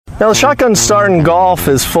Now, the shotgun start in golf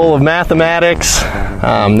is full of mathematics.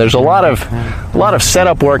 There's a lot of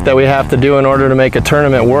setup work that we have to do in order to make a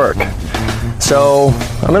tournament work. So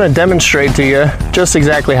I'm going to demonstrate to you just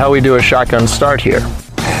exactly how we do a shotgun start here.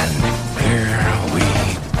 And here we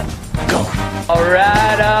go. All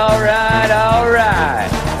right.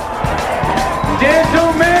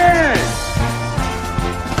 Gentlemen,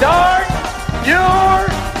 start your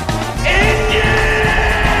engine!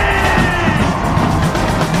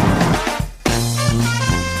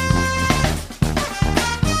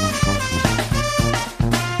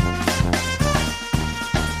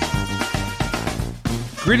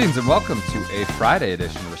 Greetings and welcome to a Friday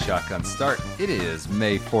edition of the Shotgun Start. It is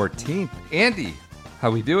May 14th. Andy,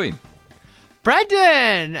 how we doing?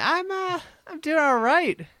 Brendan, I'm doing all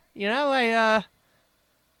right. You know,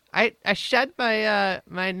 I shed my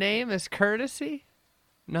name as Courtesy.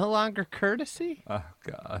 No longer Courtesy. Oh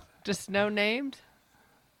God. Just no named.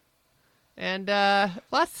 And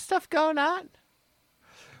lots of stuff going on.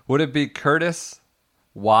 Would it be Curtis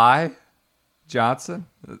Y. Johnson?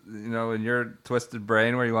 You know, in your twisted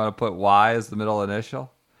brain where you want to put Y as the middle initial?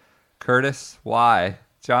 Curtis Y.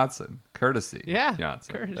 Johnson. Courtesy. Yeah.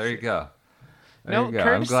 Johnson. Courtesy. There you go. No you go.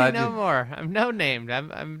 Courtesy, I'm glad no more. I'm no named.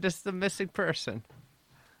 I'm just the missing person.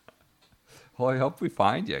 Well, I hope we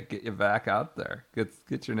find you. Get you back out there.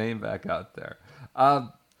 Get your name back out there. Do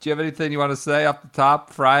you have anything you want to say off the top?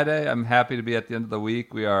 Friday, I'm happy to be at the end of the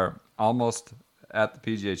week. We are almost at the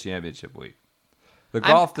PGA Championship week. The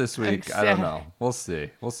golf this week, I don't know. We'll see.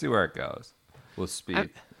 We'll see where it goes. We'll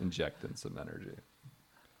inject in some energy.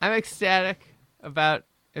 I'm ecstatic about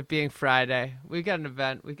it being Friday. We got an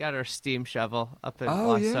event. We got our steam shovel up in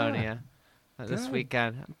Lawsonia this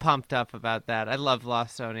weekend. I'm pumped up about that. I love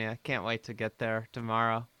Lawsonia. Can't wait to get there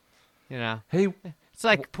tomorrow. You know, Hey, it's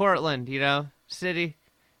like Portland, you know, city.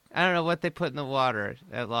 I don't know what they put in the water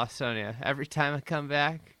at Lawsonia. Every time I come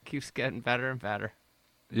back, it keeps getting better and better.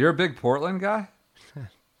 you're a big Portland guy?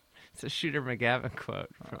 It's a Shooter McGavin quote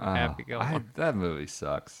from Happy Gilmore. That movie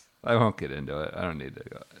sucks. I won't get into it. I don't need to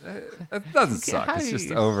go. It doesn't suck. How It's do just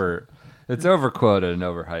you- It's overquoted and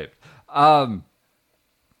overhyped.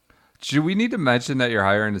 Do we need to mention that you're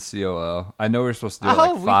hiring a COO? I know we're supposed to do it Oh,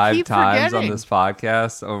 like we 5 keep times on forgetting. this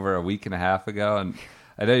podcast over a week and a half ago, and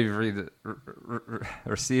I know you've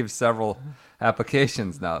received several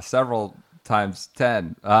applications now, several times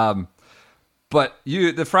 10. But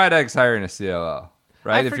the Fried Egg's hiring a COO,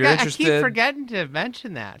 right? If you're I interested, keep forgetting to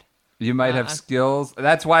mention that. you might have skills.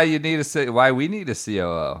 That's why you need why we need a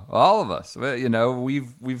COO. All of us. You know,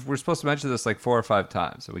 we're supposed to mention this like 4 or 5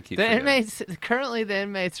 times, so we keep The forgetting. the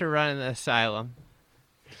inmates are running the asylum.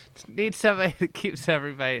 Need somebody that keeps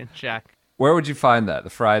everybody in check. Where would you find that?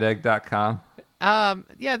 Thefriedegg.com?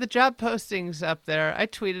 Yeah, the job posting's up there. I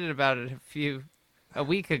tweeted about it a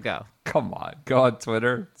week ago. Come on. Go on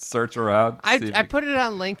Twitter, search around. I see if put it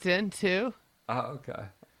on LinkedIn too. Oh, okay.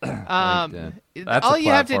 LinkedIn. That's All a you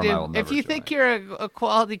have to platform I will do, if never you join. think you're a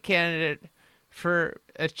quality candidate for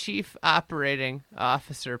a chief operating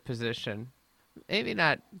officer position, maybe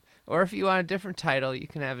not, or if you want a different title, you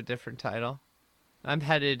can have a different title. I'm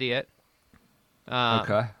head idiot.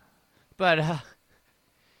 Okay. But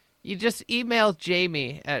you just email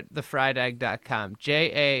Jamie at thefriedegg.com.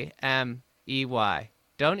 JAMEY.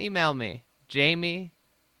 Don't email me. Jamie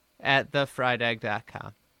at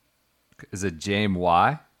thefriedegg.com. Is it James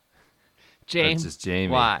Y? James just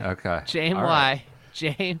Jamie. Y. Okay. James All Y. right.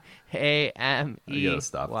 Jamie You gotta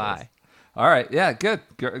stop Y. this. All right. Yeah, good.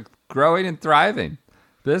 Growing and thriving.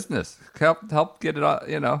 Business. Help get it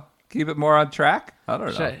on, keep it more on track. I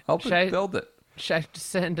don't know. Help build it. Should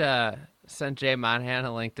I send Jay Monahan a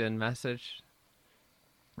LinkedIn message?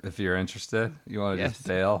 If you're interested, you want to Yes. just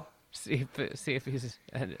bail. See if he's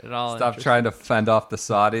at all Stop interested. trying to fend off the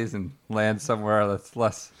Saudis and land somewhere that's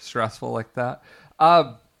less stressful like that.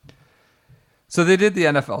 So they did the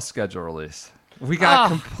NFL schedule release. We got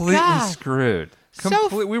completely God. screwed. So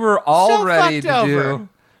We were all so ready fucked to do over.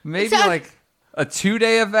 maybe Is that- like a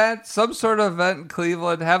 2-day event, some sort of event in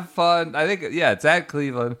Cleveland. Have fun. I think, it's at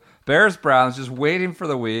Cleveland. Bears, Browns, just waiting for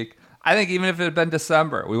the week. I think even if it had been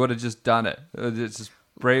December, we would have just done it. Just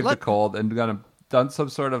braved the cold and done some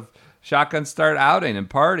sort of shotgun start outing and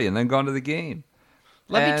party and then gone to the game.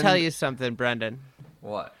 Let me tell you something, Brendan.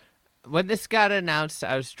 What? When this got announced,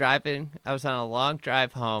 I was on a long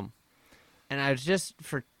drive home, and I was just,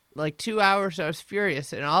 for like 2 hours, I was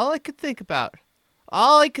furious, and all I could think about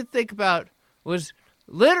was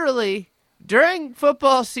literally, during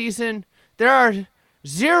football season, there are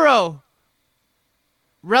 0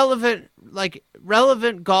 relevant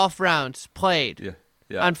golf rounds played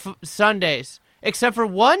Yeah. on Sundays, except for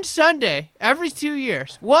one Sunday every 2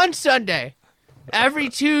 years. One Sunday every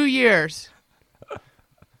 2 years.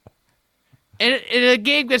 And a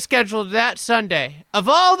game gets scheduled that Sunday. Of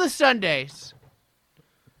all the Sundays,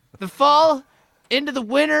 the fall into the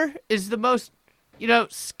winter is the most,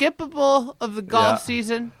 skippable of the golf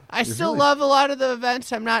season. I still love a lot of the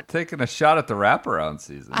events. I'm not taking a shot at the wraparound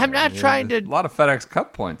season. I'm not trying to. A lot of FedEx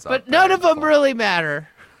Cup points, but none of them really matter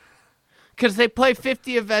because they play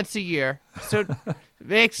 50 events a year, so it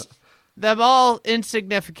makes them all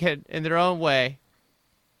insignificant in their own way.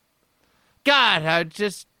 God, I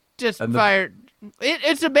just fired.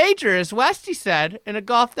 It's a major, as Westy said in a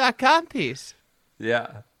golf.com piece.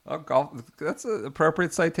 Yeah. Oh, golf. That's an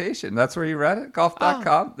appropriate citation. That's where you read it?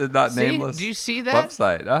 Golf.com? The not nameless do you see that?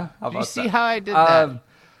 Website. Huh? How about do you see that? how I did that?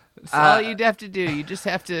 That's all you'd have to do. You just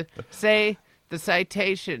have to say the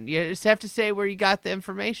citation. You just have to say where you got the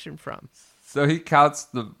information from. So he counts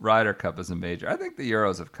the Ryder Cup as a major. I think the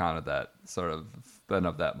Euros have counted that, sort of been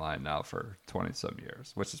of that mind now for 20-some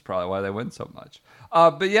years, which is probably why they win so much.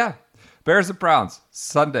 But yeah, Bears and Browns,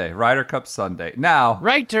 Sunday, Ryder Cup Sunday. Now,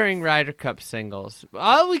 right during Ryder Cup singles.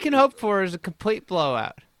 All we can hope for is a complete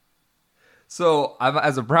blowout. So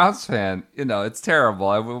as a Browns fan, it's terrible.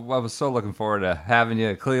 I was so looking forward to having you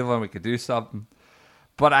in Cleveland. We could do something.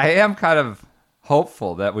 But I am kind of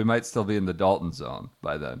hopeful that we might still be in the Dalton zone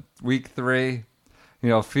by then. Week 3,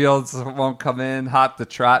 Fields won't come in, hot the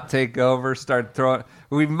trot take over, start throwing.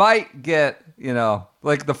 We might get,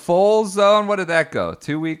 like the full zone. What did that go?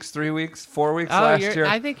 2 weeks, 3 weeks, 4 weeks last year?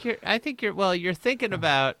 I think you're thinking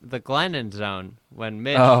about the Glennon zone when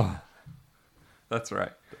Mitch. Oh, that's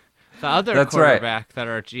right. The other quarterback that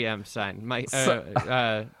our GM signed, Mike.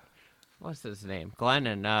 What's his name?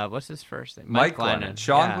 Glennon. What's his first name? Mike Glennon.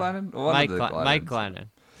 Sean Glennon? Mike Glennon.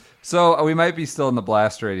 So we might be still in the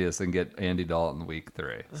blast radius and get Andy Dalton week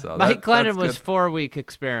 3. So Mike Glennon was 4-week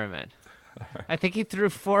experiment. I think he threw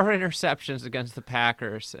 4 interceptions against the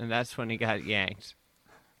Packers, and that's when he got yanked.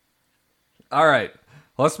 All right.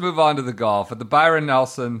 Let's move on to the golf. At the Byron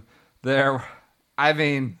Nelson, we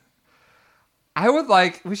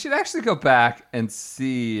should actually go back and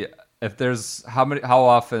see if there's how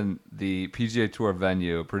often the PGA Tour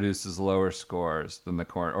venue produces lower scores than the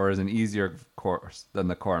Corn, or is an easier course than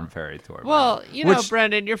the Corn Ferry Tour. Well,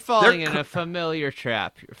 Brendan, you're falling in a familiar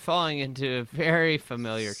trap. You're falling into a very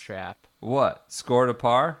familiar trap. What? Score to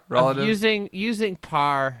par relative? Using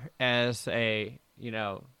par as a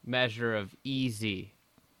measure of easy.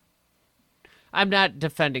 I'm not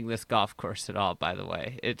defending this golf course at all, by the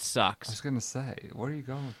way. It sucks. I was gonna say, where are you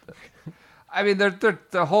going with this? I mean,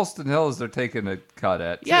 the Holston Hills they're taking a cut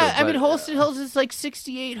at. Yeah, too, Holston Hills is like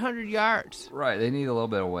 6,800 yards. Right, they need a little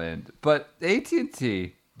bit of wind. But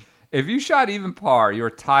AT&T, if you shot even par, you were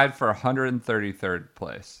tied for 133rd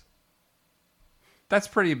place. That's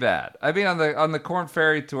pretty bad. I mean, on the Corn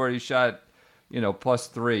Ferry Tour, you shot,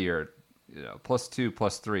 +3 or +2,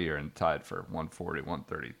 +3, you're tied for 140,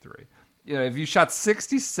 133. If you shot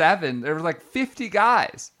 67, there were like 50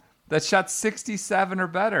 guys that shot 67 or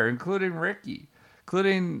better, including Ricky,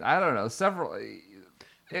 several.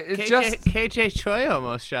 KJ Choi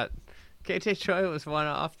almost shot. KJ Choi was one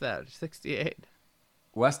off that, 68.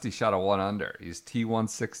 Westy shot a 1 under. He's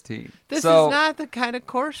T116. This is not the kind of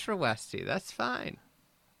course for Westy. That's fine.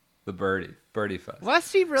 The birdie fest.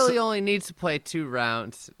 Westy really only needs to play 2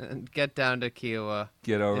 rounds and get down to Kiowa.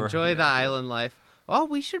 Get over. Enjoy the island life. Oh,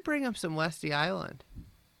 we should bring him some Westy Island.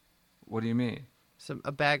 What do you mean?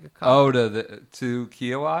 A bag of coffee. Oh, to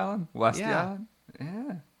Kiowa Island, Westy Island.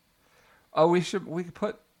 Yeah. Oh, we could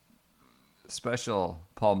put special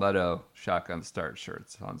Palmetto shotgun start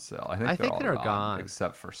shirts on sale. I think they're all gone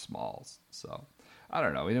except for smalls. So I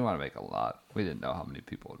don't know. We didn't want to make a lot. We didn't know how many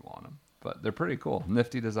people would want them, but they're pretty cool.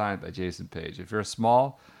 Nifty design by Jason Page. If you're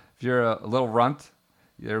a little runt,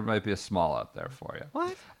 there might be a small out there for you.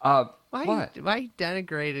 What? Why are you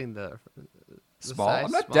denigrating the small?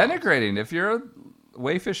 I'm not denigrating. If you're a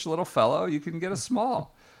wayfish little fellow, you can get a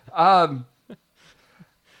small. All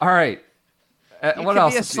right. What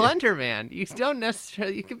else? You could be a slender man. You don't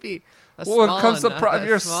necessarily. You could be a small. Well, it comes to if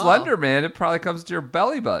you're a slender man, it probably comes to your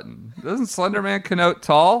belly button. Doesn't slender man connote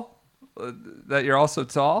tall? That you're also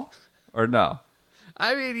tall, or no?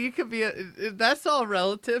 I mean, you could be. That's all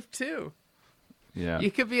relative too. Yeah.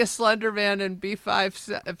 You could be a slender man and be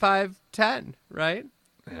 5'10", right?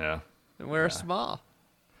 Yeah. And we're small.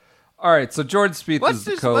 All right, so Jordan Spieth is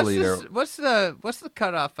the co-leader. What's the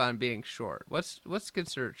cutoff on being short? What's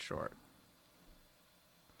considered short?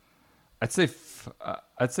 I'd say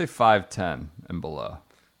 5'10" and below.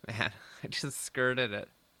 Man, I just skirted it.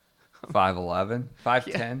 5'11", 5'10".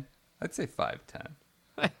 Yeah. I'd say 5'10".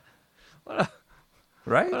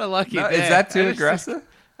 right? What a lucky No, day. is that too aggressive?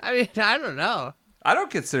 I mean, I don't know. I don't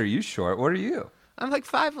consider you short. What are you? I'm like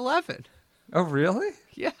 5'11". Oh, really?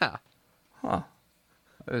 Yeah. Huh.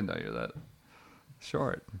 I didn't know you're that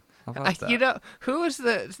short. How about that? You know, who was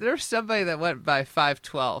there's somebody that went by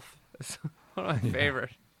 5'12". It's one of my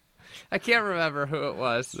favorite. I can't remember who it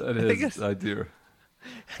was. I do.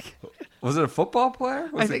 Was it a football player?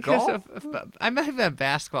 Was it golf? I might have been a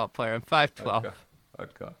basketball player. I'm 5'12".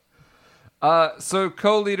 Okay. So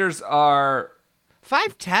co-leaders are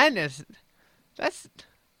 5'10".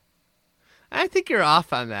 I think you're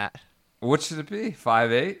off on that. What should it be?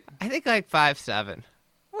 5'8"? I think like 5'7".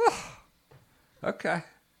 Okay.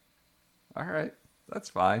 All right. That's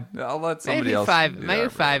fine. I'll let somebody Maybe else. maybe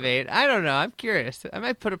 5'8". I don't know. I'm curious. I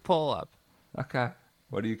might put a poll up. Okay.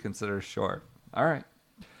 What do you consider short? All right.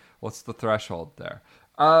 What's the threshold there?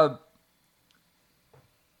 So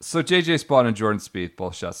JJ Spawn and Jordan Spieth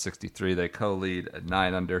both shot 63. They co-lead at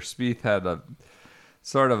 9 under. Spieth had a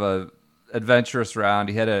sort of a adventurous round.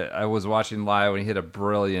 I was watching live when he hit a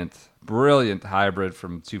brilliant hybrid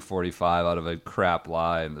from 245 out of a crap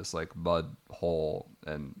lie in this like mud hole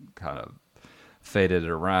and kind of faded it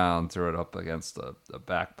around, threw it up against a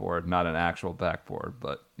backboard, not an actual backboard,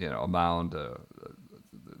 but a mound,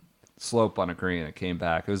 slope on a green. It came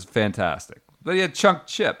back. It was fantastic. But he had chunk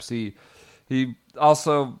chips. He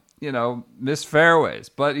also missed fairways,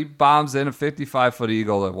 but he bombs in a 55-foot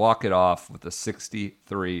eagle to walk it off with a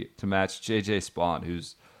 63 to match JJ Spawn,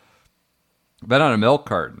 who's been on a milk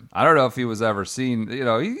carton. I don't know if he was ever seen.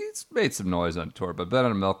 He's made some noise on tour, but been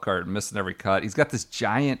on a milk carton, missing every cut. He's got this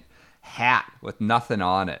giant hat with nothing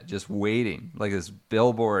on it, just waiting, like this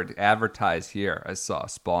billboard advertised here. I saw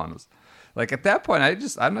Spawn was like, at that point,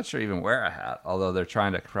 I'm not sure even wear a hat, although they're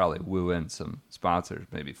trying to probably woo in some sponsors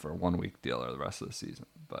maybe for a 1-week deal or the rest of the season.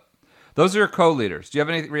 But those are your co-leaders. Do you have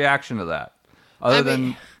any reaction to that other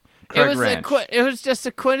than Craig Ranch? It was just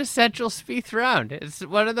a quintessential Spieth round. It's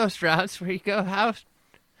one of those rounds where you go,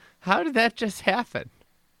 how did that just happen?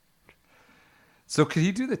 So could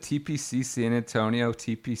he do the TPC San Antonio,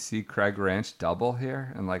 TPC Craig Ranch double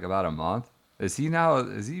here in like about a month? Is he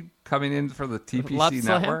coming in for the TPC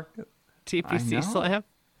network? TPC Slam?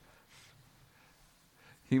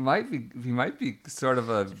 He might be sort of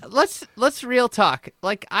a... Let's real talk.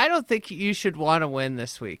 Like, I don't think you should want to win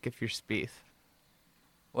this week if you're Spieth.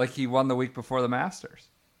 Like he won the week before the Masters.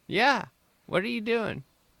 Yeah. What are you doing?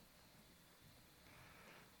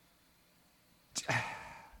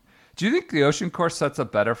 Do you think the Ocean Course sets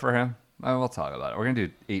up better for him? We'll talk about it. We're going to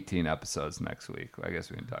do 18 episodes next week. I guess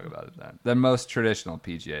we can talk about it then. Than most traditional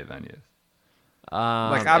PGA venues.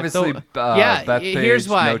 Like, obviously, Bethpage, here's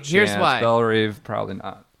why. no chance. Here's why. Bellerive, probably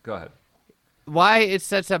not. Go ahead. Why it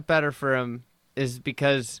sets up better for him is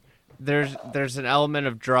because there's an element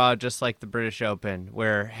of draw, just like the British Open,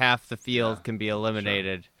 where half the field can be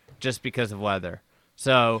eliminated just because of weather.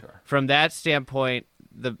 So from that standpoint,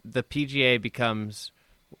 the PGA becomes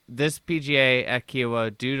this PGA at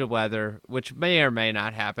Kiowa due to weather, which may or may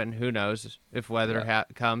not happen. Who knows if weather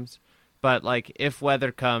comes? But like if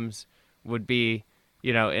weather comes, would be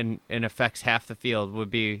and affects half the field,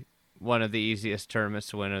 would be one of the easiest tournaments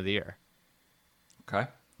to win of the year. Okay.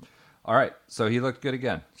 All right. So he looked good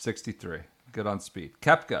again. 63. Good on speed.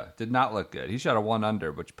 Koepka did not look good. He shot a 1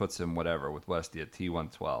 under, which puts him whatever with Westy at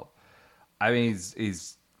T112. I mean,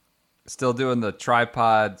 he's still doing the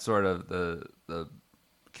tripod sort of the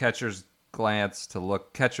catcher's stance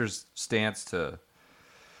to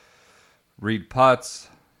read putts.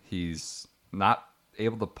 He's not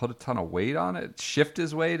able to put a ton of weight on it, shift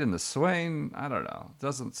his weight in the swing. I don't know. It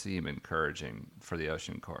doesn't seem encouraging for the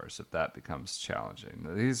Ocean Course if that becomes challenging.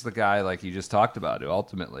 He's the guy, like you just talked about, who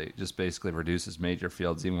ultimately just basically reduces major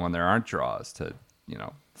fields even when there aren't draws to,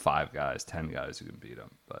 5 guys, 10 guys who can beat him.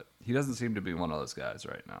 But he doesn't seem to be one of those guys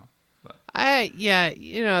right now. But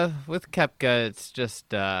with Koepka, it's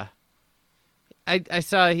just I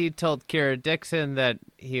saw he told Kira Dixon that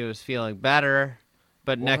he was feeling better.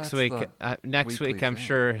 But next week, I'm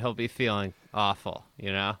sure he'll be feeling awful.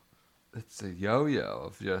 It's a yo-yo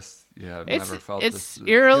of just I've never felt this. It's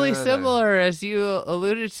eerily similar, as you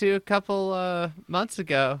alluded to a couple months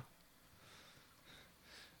ago.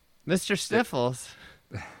 Mr. Sniffles,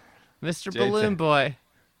 Mr. Balloon Boy,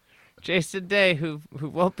 Jason Day, who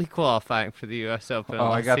won't be qualifying for the U.S. Open. Oh,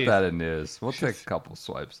 I got that in news. We'll take a couple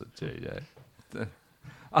swipes at JJ.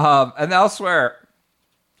 And elsewhere.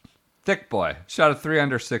 Thick Boy shot a 3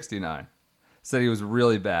 under 69. Said he was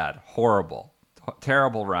really bad, horrible,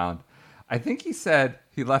 terrible round. I think he said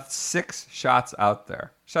he left 6 shots out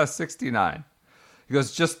there. Shot a 69. He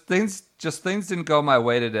goes, just things didn't go my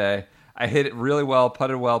way today. I hit it really well,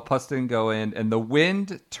 putted well, putts didn't go in, and the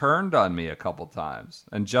wind turned on me a couple times,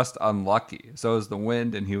 and just unlucky. So it was the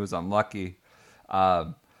wind, and he was unlucky.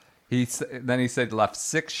 Then he said left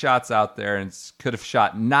 6 shots out there and could have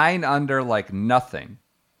shot 9 under like nothing.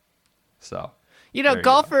 So,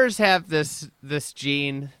 golfers have this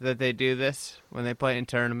gene that they do this when they play in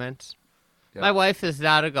tournaments. Yep. My wife is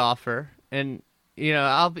not a golfer, and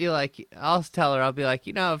I'll tell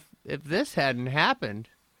her, if this hadn't happened,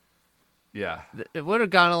 yeah, it would have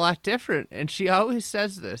gone a lot different. And she always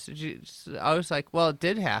says this. She's always like, well, it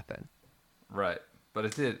did happen. Right.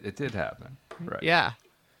 But it did happen. Right. Yeah.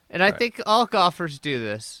 And I think all golfers do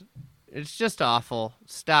this. It's just awful.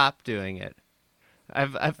 Stop doing it.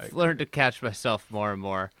 I've learned to catch myself more and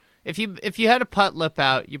more. If you had a putt lip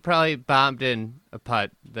out, you probably bombed in a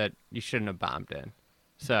putt that you shouldn't have bombed in.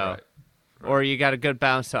 So, right. Or you got a good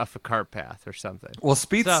bounce off a cart path or something. Well,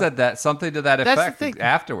 Spieth said something to that effect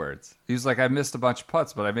afterwards. He was like, I missed a bunch of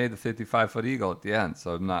putts, but I made the 55-foot eagle at the end,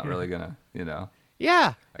 so I'm not really going to,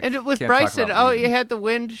 Yeah, and with Bryson, you had the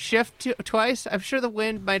wind shift twice. I'm sure the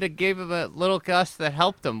wind might have gave him a little gust that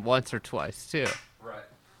helped him once or twice, too.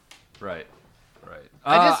 Right.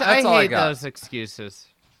 I hate those excuses.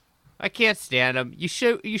 I can't stand them. You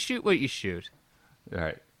shoot what you shoot. All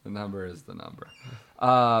right. The number is the number.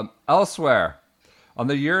 Elsewhere, on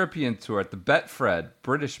the European Tour at the Betfred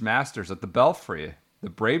British Masters at the Belfry, the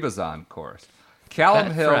Brabazon course,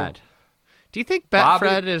 Callum Hill. Do you think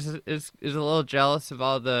Betfred is a little jealous of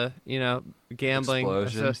all the gambling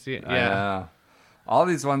associated? Yeah. All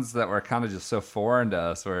these ones that were kind of just so foreign to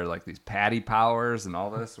us, where like these Paddy Powers and all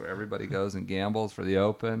this, where everybody goes and gambles for the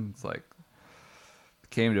Open. It's like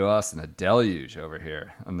came to us in a deluge over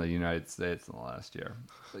here in the United States in the last year.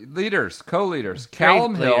 Co-leaders,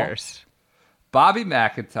 Callum Hill, Bobby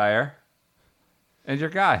McIntyre, and your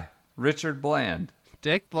guy, Richard Bland.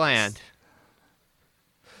 Dick Bland.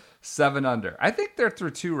 7 under. I think they're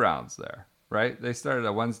through 2 rounds there, right? They started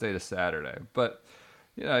a Wednesday to Saturday. But,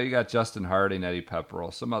 you got Justin Harding, Eddie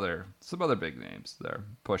Pepperell, some other big names there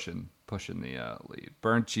pushing the lead.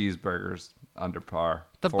 Burnt Cheeseburgers, under par.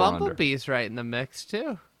 The Bumblebee's right in the mix,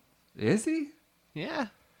 too. Is he? Yeah.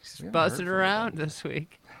 He's buzzing around this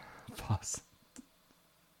week.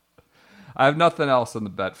 I have nothing else on the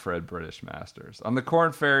Betfred British Masters. On the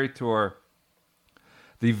Korn Ferry Tour,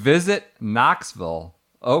 the Visit Knoxville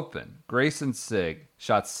Open, Grayson Sigg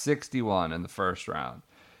shot 61 in the first round.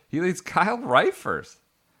 He leads Kyle Reifers.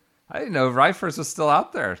 I didn't know Reifers was still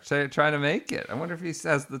out there trying to make it. I wonder if he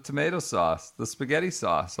has the tomato sauce, the spaghetti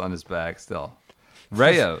sauce on his bag still.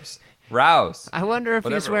 Rouse. I wonder if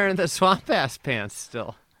he's wearing the Swamp Ass pants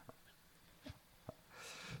still.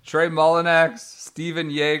 Trey Mullinax, Steven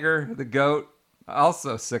Yeager, the GOAT,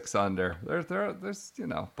 also 6 under. There's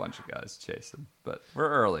a bunch of guys chasing, but we're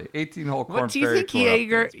early. 18-hole Korn Ferry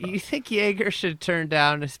Tour. You think Yeager should turn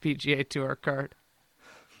down his PGA Tour card?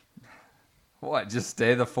 What? Just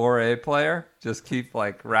stay the 4A player? Just keep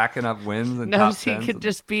racking up wins and top Knows he 10s? could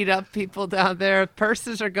just beat up people down there.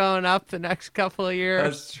 Purses are going up the next couple of years.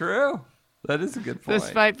 That's true. That is a good point.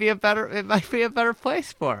 It might be a better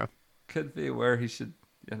place for him. Could be where he should,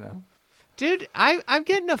 Dude, I'm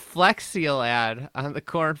getting a Flex Seal ad on the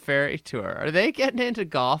Korn Ferry Tour. Are they getting into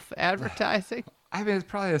golf advertising? I mean, it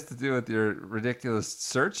probably has to do with your ridiculous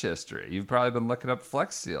search history. You've probably been looking up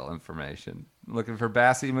Flex Seal information, looking for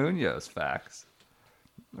Bassi Munoz facts,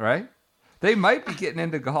 right? They might be getting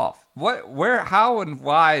into golf. Where, how, and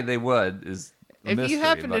why they would is a mystery. If you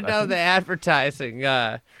happen to know the advertising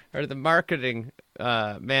or the marketing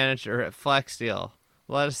manager at Flex Seal,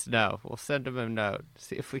 let us know. We'll send him a note.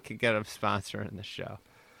 See if we can get him sponsoring the show.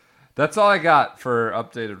 That's all I got for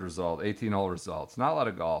updated result. 18-hole results. Not a lot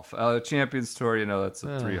of golf. Champions Tour, that's a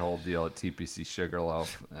 3-hole deal at TPC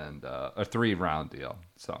Sugarloaf and a 3-round deal.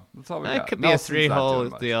 So that's all we got. That could be a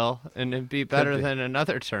 3-hole deal, and it'd be better than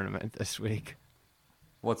another tournament this week.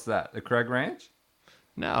 What's that? The Craig Ranch?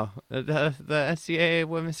 No, the NCAA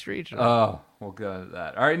Women's Regional. Oh, we'll go to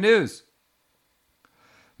that. All right, news.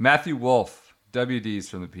 Matthew Wolff, WDs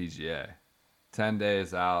from the PGA. 10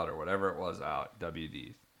 days out or whatever it was out,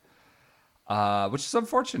 WDs. Which is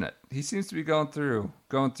unfortunate. He seems to be going through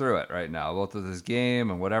it right now, both with his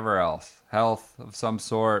game and whatever else, health of some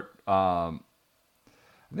sort. I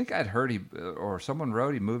think I'd heard someone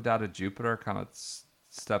wrote he moved out of Jupiter, kind of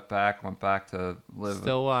stepped back, went back to live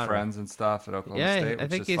with friends and stuff at Oklahoma State. Yeah, I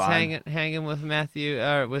think he's fine. hanging with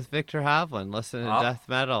with Victor Hovland, listening to death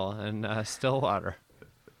metal and Stillwater.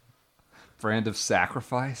 Brand of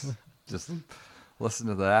Sacrifice. Just listen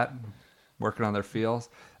to that, working on their feels.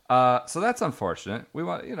 So that's unfortunate. We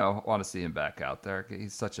want to see him back out there.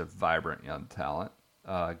 He's such a vibrant young talent.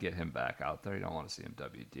 get him back out there. You don't want to see him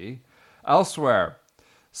WD. Elsewhere,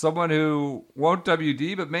 someone who won't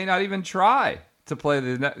WD but may not even try to play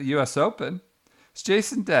the U.S. Open is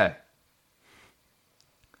Jason Day.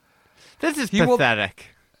 This is pathetic.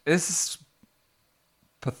 This is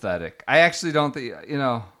pathetic. I actually don't think,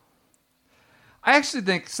 I actually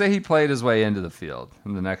think, say he played his way into the field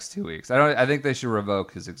in the next 2 weeks. I think they should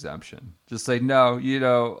revoke his exemption. Just say, no,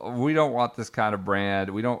 we don't want this kind of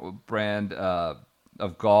brand. We don't brand of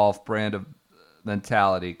golf, brand of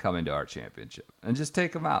mentality coming to our championship. And just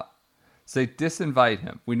take him out. Say, disinvite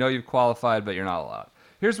him. We know you've qualified, but you're not allowed.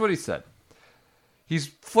 Here's what he said. He's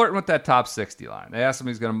flirting with that top 60 line. They asked him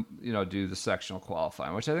if he's going to, do the sectional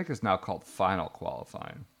qualifying, which I think is now called final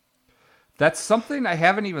qualifying. That's something I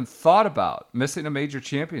haven't even thought about, missing a major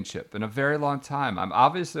championship in a very long time. I'm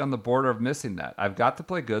obviously on the border of missing that. I've got to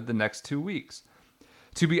play good the next 2 weeks.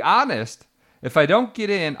 To be honest, if I don't get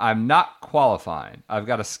in, I'm not qualifying. I've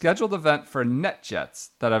got a scheduled event for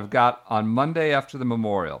NetJets that I've got on Monday after the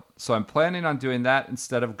Memorial. So I'm planning on doing that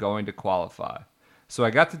instead of going to qualify. So I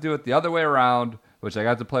got to do it the other way around, which I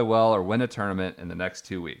got to play well or win a tournament in the next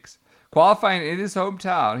 2 weeks. Qualifying in his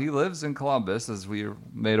hometown. He lives in Columbus, as we are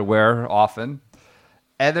made aware often.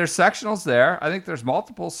 And there's sectionals there. I think there's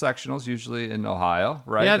multiple sectionals usually in Ohio,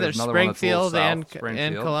 right? Yeah, there's Springfield and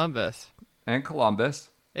Columbus. And Columbus.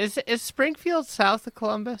 Is Springfield south of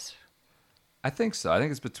Columbus? I think so. I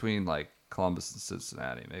think it's between Columbus and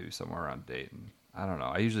Cincinnati, maybe somewhere around Dayton. I don't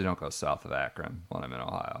know. I usually don't go south of Akron when I'm in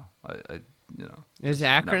Ohio. Is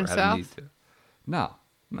Akron south? No,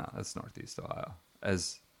 that's Northeast Ohio,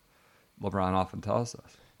 as LeBron often tells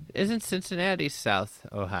us. Isn't Cincinnati South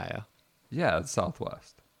Ohio? Yeah, it's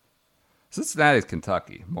Southwest. Cincinnati's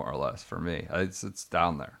Kentucky, more or less, for me. It's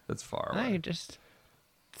down there. It's far away. You're just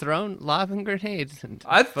lobbing grenades. And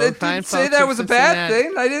I didn't say that was a bad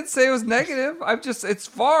thing. I didn't say it was negative. It's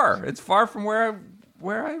far. It's far from where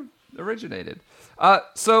I originated.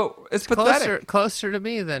 So it's pathetic. Closer to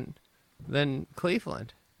me than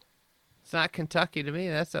Cleveland. It's not Kentucky to me.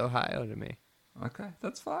 That's Ohio to me. Okay,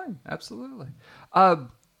 that's fine. Absolutely.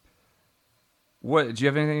 What do you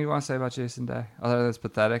have anything you want to say about Jason Day? Other than it's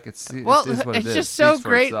pathetic. It's just so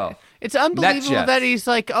great. It's unbelievable that he's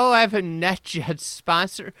like, oh, I have a NetJets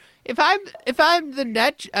sponsor. If I'm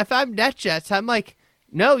NetJets, I'm like,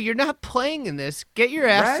 no, you're not playing in this. Get your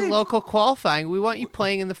ass to local qualifying. We want you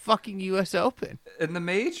playing in the fucking U.S. Open. In the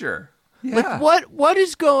major. Yeah. What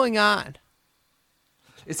is going on?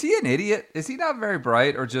 Is he an idiot? Is he not very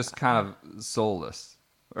bright or just kind of soulless?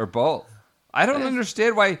 Or both? I don't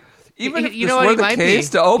understand why, even if this were the case,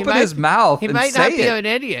 to open his mouth and say it. He might not be an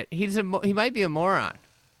idiot. He might be a moron,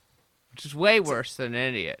 which is way worse than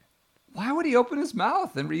an idiot. Why would he open his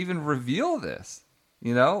mouth and even reveal this?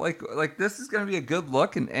 Like this is going to be a good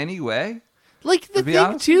look in any way? Like, the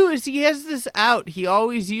thing, too, is he has this out he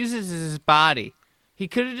always uses his body. He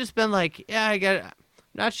could have just been like, yeah,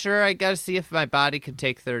 not sure. I got to see if my body can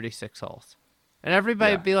take 36 holes. And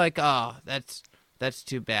everybody would be like, oh, that's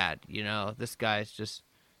too bad. This guy's just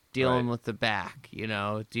dealing with the back,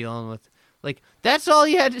 dealing with, that's all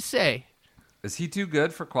you had to say. Is he too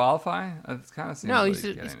good for qualifying? It kind of seems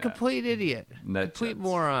he's a complete idiot. Complete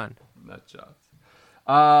moron. NetJets.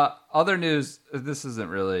 Other news, this isn't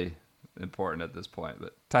really important at this point,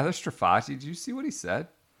 but Tyler Strafati, did you see what he said?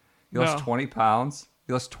 He lost 20 pounds.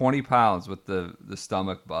 He lost 20 pounds with the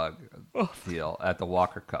stomach bug deal at the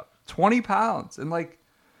Walker Cup. 20 pounds in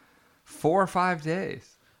 4 or 5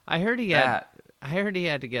 days. I heard he had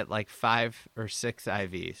to get 5 or 6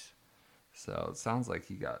 IVs. So it sounds like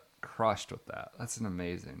he got crushed with that. That's an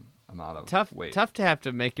amazing amount of weight. Tough to have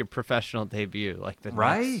to make your professional debut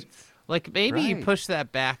right. Maybe you push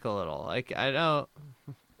that back a little. I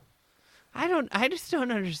just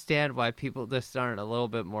don't understand why people just aren't a little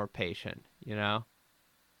bit more patient,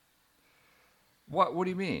 What do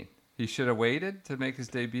you mean? He should have waited to make his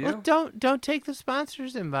debut? Well, don't take the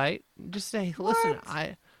sponsor's invite. Just say, listen,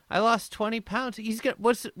 I lost 20 pounds.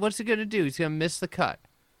 What's it gonna do? He's gonna miss the cut.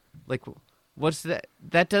 What's that?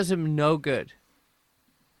 That does him no good.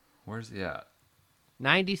 Where's he at?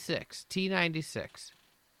 96. T96.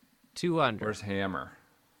 2 under. Where's Hammer?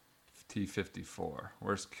 T54.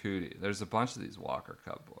 Where's Cootie? There's a bunch of these Walker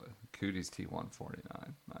Cup boys. Cootie's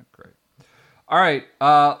T149. Not great. All right.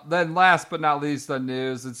 Then last but not least on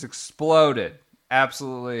news, it's exploded.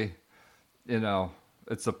 Absolutely,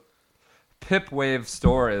 it's a Pip wave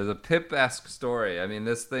story. It's a Pip-esque story. I mean,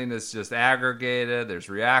 this thing is just aggregated. There's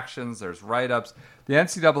reactions. There's write-ups. The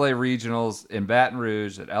NCAA regionals in Baton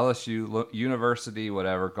Rouge at LSU University,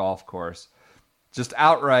 whatever, golf course, just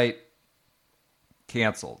outright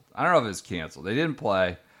canceled. I don't know if it's canceled. They didn't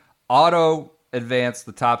play. Auto advance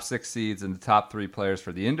the top 6 seeds and the top 3 players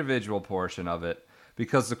for the individual portion of it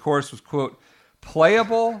because the course was, quote,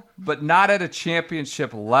 playable, but not at a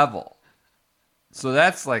championship level. So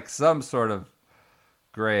that's like some sort of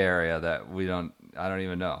gray area that I don't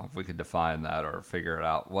even know if we could define that or figure it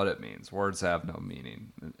out what it means. Words have no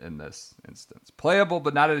meaning in this instance. Playable,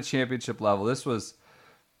 but not at a championship level. This was,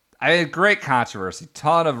 great controversy.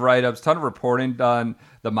 Ton of write-ups, ton of reporting done.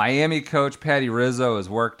 The Miami coach, Patty Rizzo, is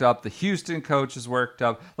worked up. The Houston coach is worked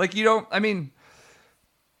up.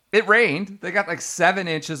 It rained. They got like 7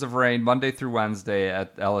 inches of rain Monday through Wednesday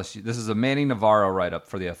at LSU. This is a Manny Navarro write-up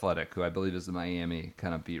for The Athletic, who I believe is the Miami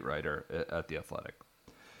kind of beat writer at The Athletic.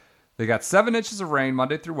 They got 7 inches of rain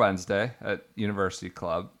Monday through Wednesday at University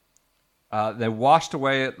Club. They washed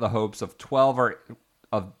away the hopes of 12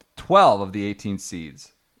 of the 18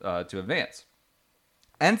 seeds to advance.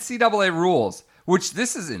 NCAA rules, which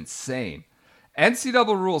this is insane. NCAA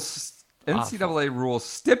rules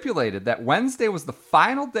stipulated that Wednesday was the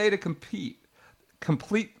final day to complete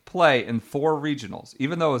play in 4 regionals,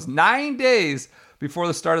 even though it was 9 days before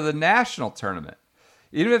the start of the national tournament.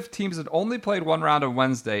 Even if teams had only played 1 round on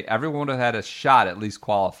Wednesday, everyone would have had a shot at least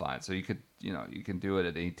qualifying. So you can do it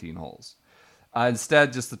at 18 holes.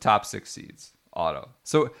 Instead, just the top 6 seeds auto.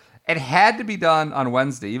 So it had to be done on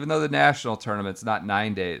Wednesday, even though the national tournament's not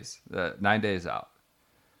 9 days, 9 days out.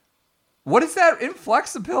 What is that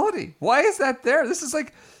inflexibility? Why is that there? This is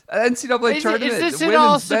like an NCAA tournament. Is this at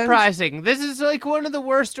all surprising? This is like one of the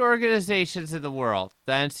worst organizations in the world,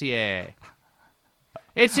 the NCAA.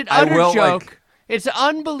 It's an utter joke. It's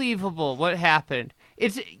unbelievable what happened.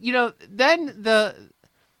 It's, then the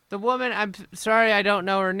woman, I'm sorry I don't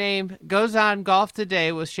know her name, goes on Golf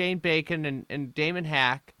Today with Shane Bacon and Damon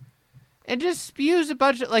Hack and just spews a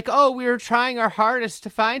bunch of, we were trying our hardest to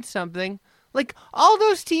find something. Like, all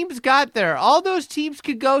those teams got there. All those teams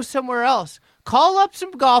could go somewhere else. Call up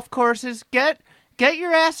some golf courses. Get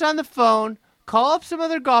your ass on the phone. Call up some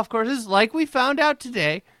other golf courses like we found out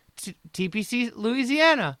today. TPC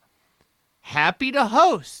Louisiana. Happy to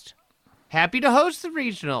host the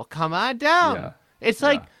regional. Come on down. Yeah. It's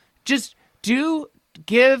like, just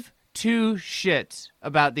give 2 shits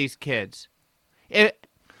about these kids.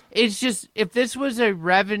 It's just, if this was a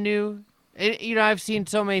revenue, I've seen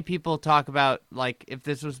so many people talk about, like, if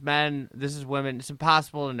this was men, this is women. It's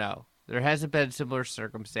impossible to know. There hasn't been similar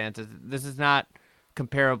circumstances. This is not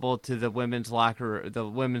comparable to the women's locker, the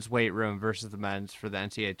women's weight room versus the men's for the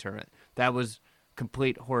NCAA tournament. That was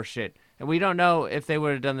complete horseshit. And we don't know if they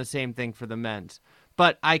would have done the same thing for the men's.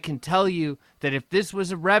 But I can tell you that if this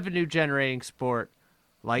was a revenue-generating sport,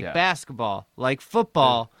 like basketball, like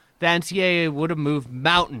football, the NCAA would have moved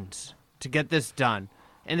mountains to get this done.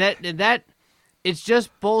 And that it's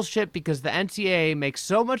just bullshit because the NCAA makes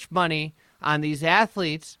so much money on these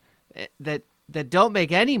athletes that don't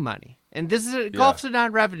make any money. And golf's a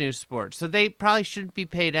non-revenue sport, so they probably shouldn't be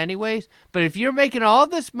paid anyways. But if you're making all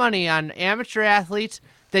this money on amateur athletes,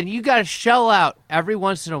 then you got to shell out every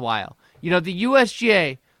once in a while. The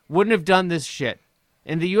USGA wouldn't have done this shit.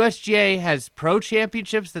 And the USGA has pro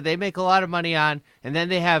championships that they make a lot of money on, and then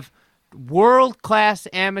they have world-class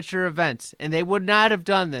amateur events, and they would not have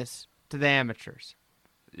done this to the amateurs.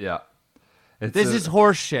 Yeah. This is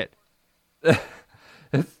horse shit.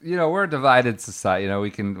 We're a divided society.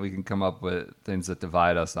 We can come up with things that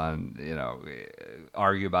divide us on,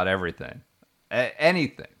 argue about everything.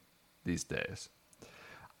 Anything these days.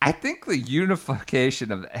 I think the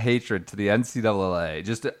unification of hatred to the NCAA,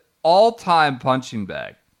 just an all-time punching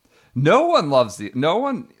bag. No one likes the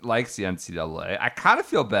NCAA. I kind of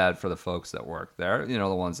feel bad for the folks that work there,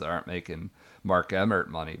 the ones that aren't making Mark Emmert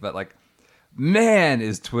money. But, man,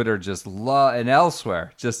 is Twitter just and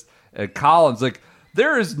elsewhere, just columns.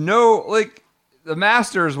 There is no, the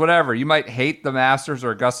Masters, whatever. You might hate the Masters or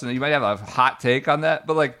Augusta. You might have a hot take on that.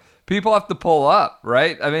 But, people have to pull up,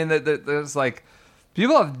 right? I mean, there's,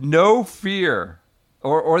 people have no fear,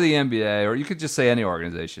 or the NBA, or you could just say any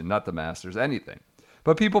organization, not the Masters, anything.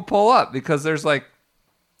 But people pull up because there's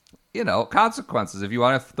consequences if you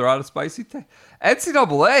want to throw out a spicy thing.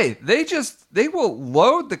 NCAA, they will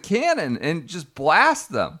load the cannon and just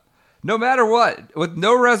blast them no matter what, with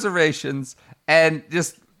no reservations, and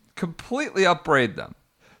just completely upbraid them.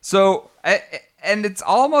 So, and it's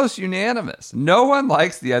almost unanimous. No one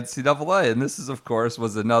likes the NCAA, and this is, of course,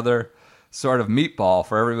 was another sort of meatball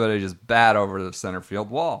for everybody to just bat over the center field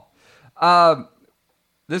wall.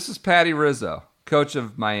 This is Patty Rizzo, coach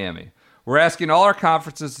of Miami. We're asking all our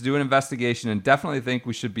conferences to do an investigation and definitely think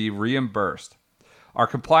we should be reimbursed. Our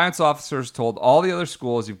compliance officers told all the other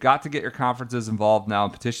schools, you've got to get your conferences involved now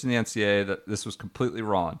and petition the NCAA that this was completely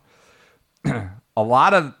wrong.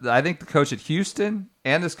 I think the coach at Houston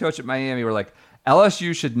and this coach at Miami were like,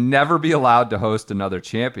 LSU should never be allowed to host another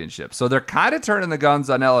championship. So they're kind of turning the guns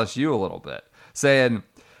on LSU a little bit, saying,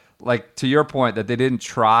 like, to your point, that they didn't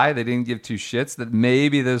try, they didn't give two shits, that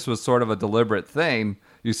maybe this was sort of a deliberate thing.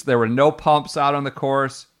 There were no pumps out on the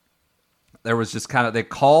course. There was just they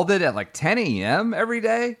called it at like 10 a.m. every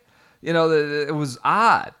day. It was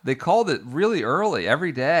odd. They called it really early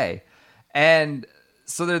every day. And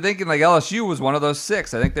so they're thinking like LSU was one of those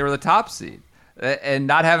 6. I think they were the top seed. And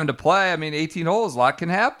not having to play, 18 holes, a lot can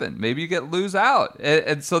happen. Maybe you lose out.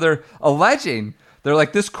 And so they're alleging, they're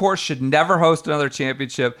like, this course should never host another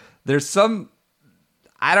championship. There's some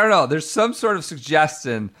sort of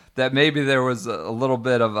suggestion that maybe there was a little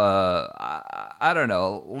bit of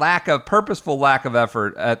purposeful lack of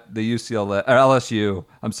effort at the LSU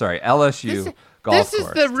golf course. This is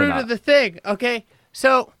the root of the thing, okay?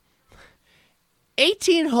 So,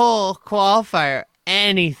 18-hole qualifier,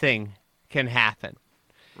 anything can happen.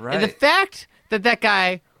 Right. And the fact that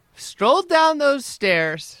guy strolled down those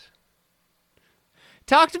stairs,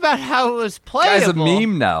 talked about how it was playable. Guy's a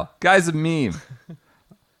meme now. Guy's a meme.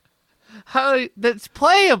 How that's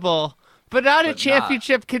playable, but not in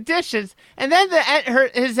championship conditions. And then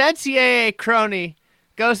his NCAA crony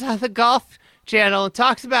goes on the Golf Channel and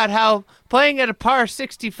talks about how playing at a par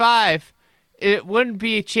 65, it wouldn't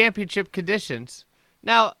be championship conditions.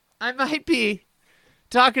 Now, I might be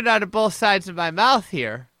talking out of both sides of my mouth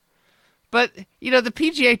here, but, the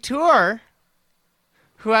PGA Tour,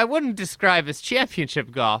 who I wouldn't describe as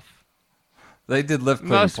championship golf. They did lift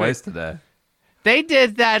clean place today. They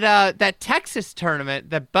did that Texas tournament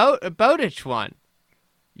that Bowditch won.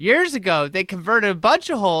 Years ago, they converted a bunch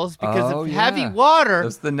of holes because of heavy water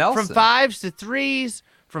from 5s to 3s,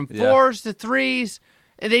 from 4s to 3s.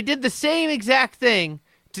 And they did the same exact thing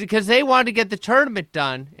because they wanted to get the tournament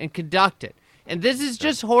done and conduct it. And this is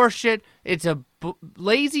just horseshit. It's a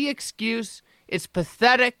lazy excuse. It's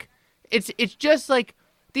pathetic. It's just like,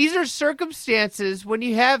 these are circumstances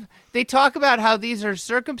they talk about how these are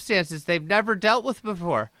circumstances they've never dealt with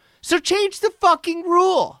before. So change the fucking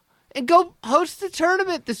rule and go host the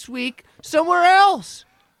tournament this week somewhere else.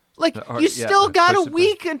 Like, you still got a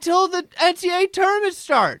week until the NCAA tournament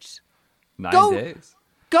starts. 9 days.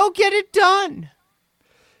 Go get it done.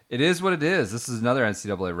 It is what it is. This is another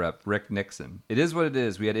NCAA rep, Rick Nixon. It is what it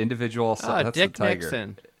is. We had individual. That's Dick the Tiger.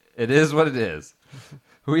 Nixon. It is what it is.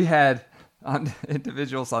 We had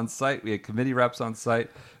individuals on site. We had committee reps on site.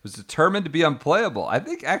 It was determined to be unplayable. I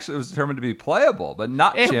think actually it was determined to be playable, but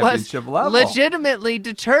not championship level. Legitimately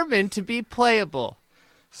determined to be playable.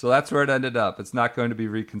 So that's where it ended up. It's not going to be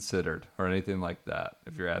reconsidered or anything like that,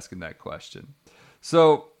 if you're asking that question.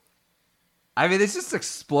 So, it's just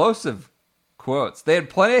explosive quotes. They had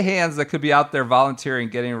plenty of hands that could be out there volunteering,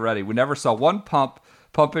 getting ready. We never saw one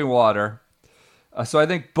pumping water. So I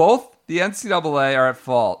think both the NCAA are at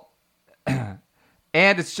fault. And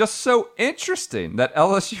it's just so interesting that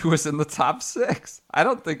LSU was in the top 6. I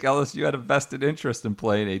don't think LSU had a vested interest in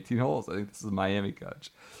playing 18 holes. I think this is the Miami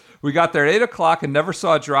coach. We got there at 8 o'clock and never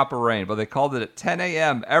saw a drop of rain, but they called it at 10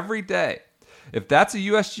 a.m. every day. If that's a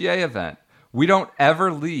USGA event, we don't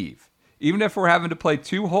ever leave. Even if we're having to play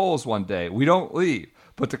 2 holes one day, we don't leave.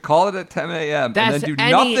 But to call it at 10 a.m. and then do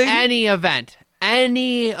nothing. Any event,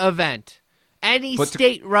 any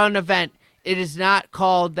state-run event, it is not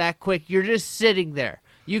called that quick. You're just sitting there.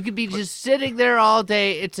 You could be just sitting there all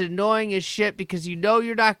day. It's annoying as shit because you know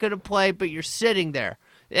you're not going to play, but you're sitting there.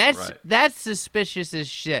 That's suspicious as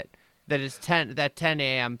shit. That is that 10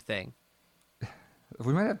 a.m. thing.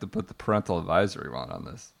 We might have to put the parental advisory on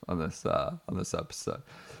this episode.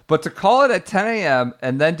 But to call it at 10 a.m.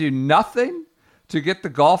 and then do nothing to get the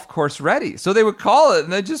golf course ready. So they would call it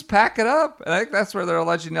and then just pack it up. And I think that's where they're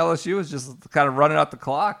alleging LSU is just kind of running out the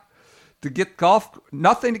clock.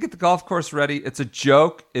 Nothing to get the golf course ready. It's a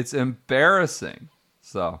joke. It's embarrassing.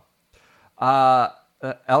 So,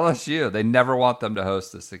 LSU, they never want them to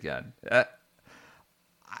host this again.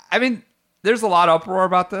 There's a lot of uproar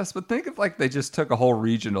about this, but think if they just took a whole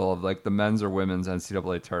regional of the men's or women's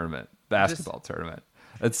NCAA tournament, basketball tournament.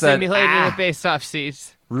 It said, simulating the face-off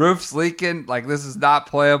seats. Roof's leaking. This is not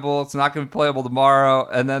playable. It's not going to be playable tomorrow.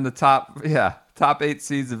 And then the top 8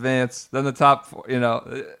 seeds advance. Then the top 4,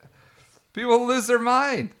 people lose their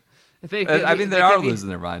mind. They are losing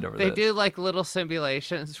their mind over this. They do little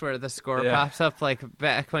simulations where the score pops up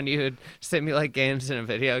back when you would simulate games in a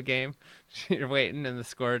video game. You're waiting and the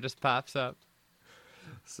score just pops up.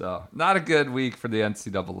 So, not a good week for the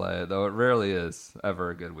NCAA, though it rarely is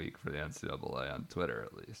ever a good week for the NCAA on Twitter,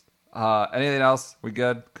 at least. Anything else? We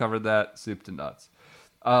good? Covered that. Soup to nuts.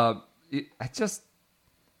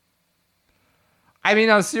 I mean,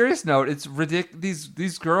 on a serious note, it's ridiculous.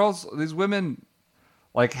 These girls, these women,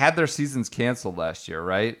 like had their seasons canceled last year,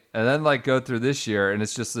 right? And then like go through this year, and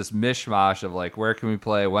it's just this mishmash of like, where can we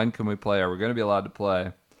play? When can we play? Are we going to be allowed to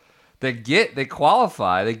play? They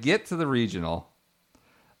qualify, they get to the regional,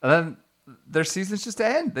 and then their seasons just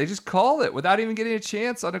end. They just call it without even getting a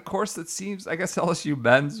chance on a course that seems, I guess LSU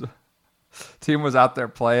men's team was out there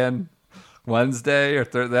playing Wednesday or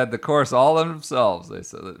Thursday. They had the course all on themselves. They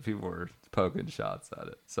said that people were poking shots at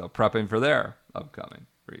it. So prepping for their upcoming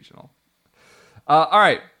regional. All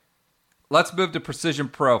right. Let's move to Precision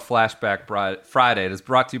Pro Flashback Friday. It is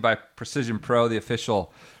brought to you by Precision Pro, the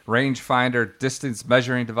official rangefinder distance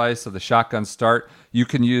measuring device of the Shotgun Start. You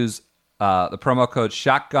can use the promo code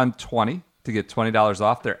Shotgun20 to get $20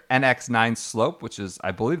 off their NX9 Slope, which is,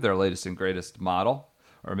 I believe, their latest and greatest model.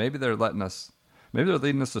 Or maybe they're leading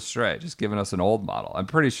us astray, just giving us an old model. I'm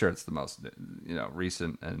pretty sure it's the most,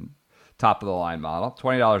 recent and top of the line model.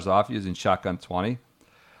 $20 off using Shotgun 20.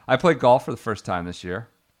 I played golf for the first time this year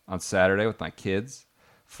on Saturday with my kids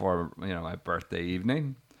for my birthday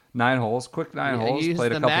evening. 9 holes, quick 9 holes.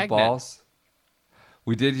 Played a couple balls.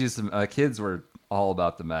 We did use some. Kids were all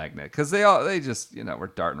about the magnet because they just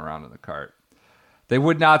were darting around in the cart. They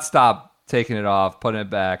would not stop taking it off, putting it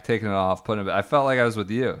back, taking it off, putting it back. I felt like I was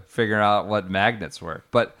with you, figuring out what magnets were.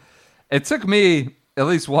 But it took me at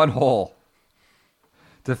least one hole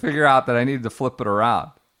to figure out that I needed to flip it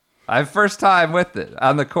around. I have first time with it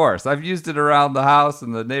on the course. I've used it around the house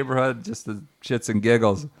and the neighborhood, just the shits and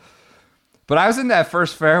giggles. But I was in that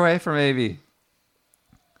first fairway for maybe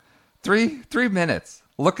three minutes,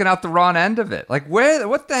 looking out the wrong end of it. Like,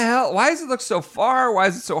 what the hell? Why does it look so far? Why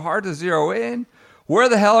is it so hard to zero in? Where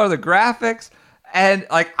the hell are the graphics? And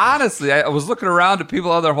like, honestly, I was looking around at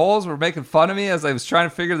people on their holes were making fun of me as I was trying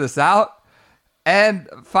to figure this out. And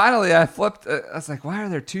finally I flipped. I was like, why are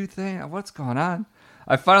there two things? What's going on?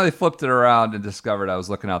 I finally flipped it around and discovered I was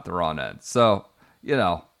looking out the wrong end. So,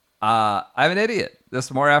 I'm an idiot.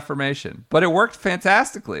 Just more affirmation. But it worked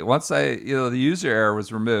fantastically once the user error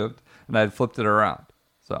was removed and I had flipped it around.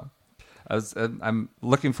 So I'm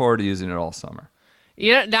looking forward to using it all summer.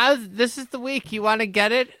 Now this is the week you want to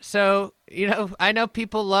get it. So, I know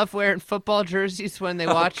people love wearing football jerseys when they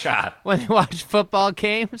watch football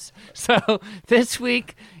games. So this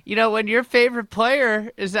week, when your favorite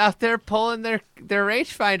player is out there pulling their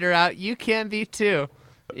rangefinder out, you can be too.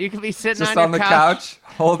 You can be sitting just on the your couch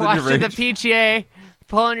holding watching your the PGA,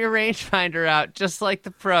 pulling your rangefinder out, just like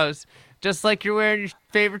the pros, just like you're wearing your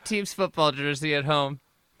favorite team's football jersey at home.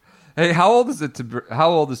 Hey, how old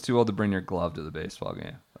is too old to bring your glove to the baseball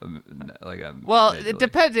game? It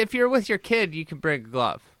depends. If you're with your kid, you can bring a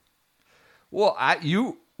glove. Well,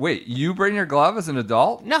 you bring your glove as an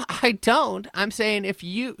adult? No, I don't. I'm saying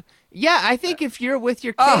I think if you're with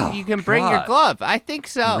your kid, you can bring your glove. I think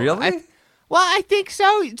so. Really? I think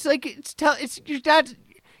so. It's like it's your dad.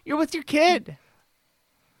 You're with your kid.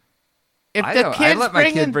 If the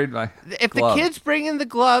kid's bringing the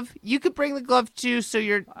glove, you could bring the glove too. So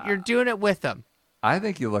you're doing it with them. I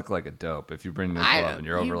think you look like a dope if you bring the glove and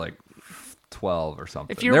you're over like 12 or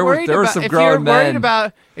something. If you're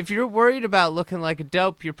worried about looking like a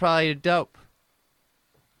dope, you're probably a dope.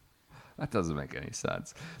 That doesn't make any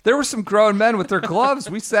sense. There were some grown men with their gloves.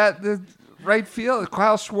 We sat in the right field.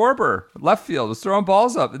 Kyle Schwarber, left field, was throwing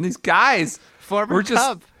balls up, and these guys were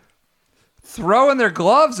just throwing their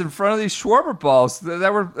gloves in front of these Schwarber balls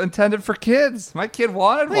that were intended for kids. My kid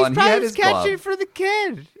wanted one. He had his glove. Catching for the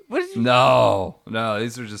kid. No,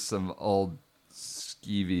 these are just some old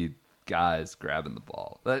skeevy guys grabbing the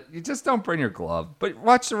ball. But you just don't bring your glove. But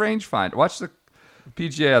watch the rangefinder. Watch the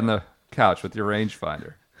PGA on the couch with your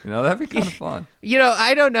rangefinder. That'd be kind of fun.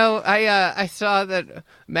 I don't know. I saw that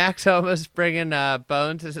Max Homa's bringing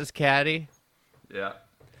Bones as his caddy. Yeah.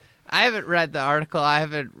 I haven't read the article. I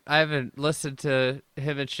haven't listened to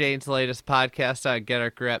him and Shane's latest podcast on Get Our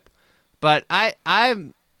Grip. But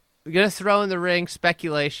I'm going to throw in the ring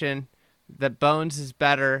speculation that Bones is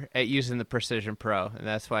better at using the Precision Pro, and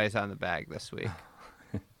that's why he's on the bag this week.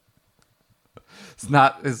 It's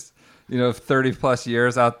not his, 30-plus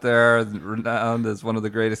years out there, renowned as one of the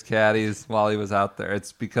greatest caddies while he was out there.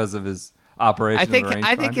 It's because of his operation of the rangefinder.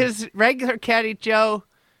 I think his regular caddy, Joe,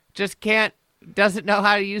 just doesn't know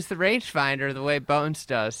how to use the rangefinder the way Bones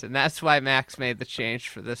does, and that's why Max made the change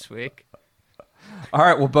for this week. All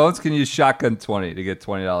right, well, Bones can use Shotgun 20 to get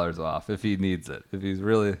 $20 off if he needs it, if he's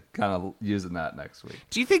really kind of using that next week.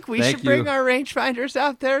 Do you think we should bring our rangefinders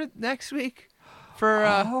out there next week for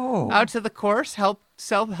out to the course, help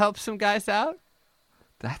some guys out?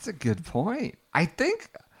 That's a good point. I think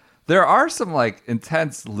there are some like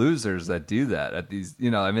intense losers that do that at these,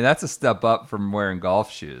 I mean, that's a step up from wearing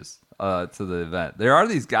golf shoes to the event. There are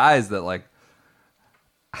these guys that like,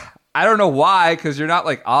 I don't know why, because you're not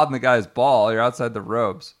like on the guy's ball, you're outside the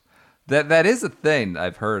ropes. That is a thing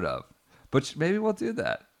I've heard of, but maybe we'll do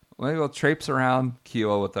that. Maybe we'll traipse around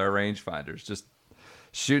Kiowa with our rangefinders, just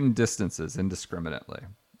shooting distances indiscriminately.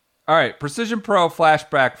 All right, Precision Pro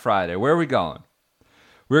Flashback Friday. Where are we going?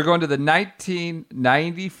 We're going to the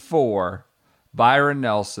 1994 Byron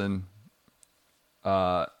Nelson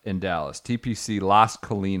in Dallas, TPC Las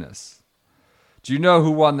Colinas. Do you know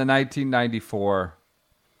who won the 1994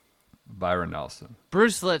 Byron Nelson?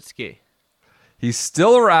 Bruce Litsky. He's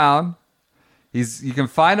still around. You can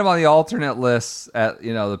find him on the alternate lists at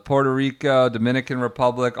the Puerto Rico, Dominican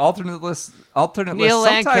Republic alternate list. Neil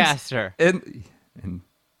Lancaster.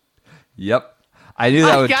 Yep. I knew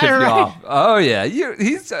that would tip you right. off. Oh, yeah.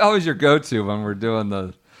 He's always your go-to when we're doing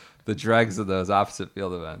the dregs of those opposite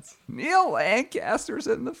field events. Neil Lancaster's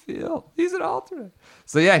in the field. He's an alternate.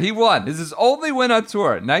 So, yeah, he won. This is his only win on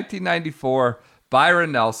tour. 1994,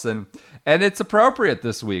 Byron Nelson. And it's appropriate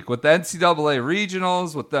this week with the NCAA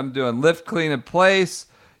regionals, with them doing lift, clean, and place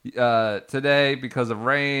today because of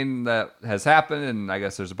rain that has happened. And I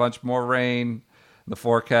guess there's a bunch more rain in the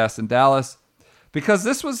forecast in Dallas. Because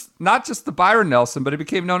this was not just the Byron Nelson, but it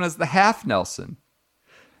became known as the Half Nelson.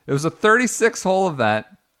 It was a 36-hole event.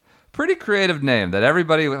 Pretty creative name that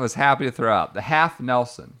everybody was happy to throw out. The Half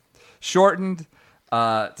Nelson. Shortened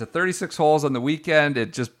to 36 holes on the weekend.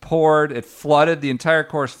 It just poured. It flooded. The entire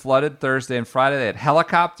course flooded Thursday and Friday. They had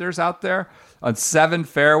helicopters out there on 7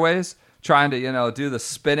 fairways trying to, do the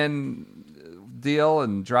spinning deal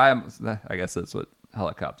and dry them. I guess that's what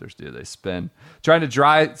helicopters do. They spin. Trying to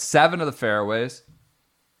dry 7 of the fairways.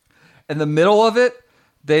 In the middle of it,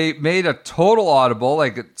 they made a total audible,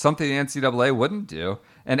 like something the NCAA wouldn't do,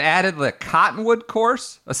 and added the Cottonwood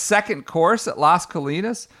course, a second course at Las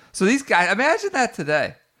Colinas. So these guys, imagine that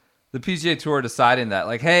today. The PGA Tour deciding that,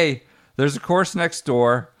 like, hey, there's a course next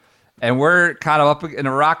door, and we're kind of up in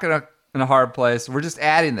a rock and a hard place. We're just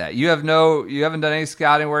adding that. You haven't done any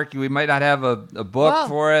scouting work. We might not have a book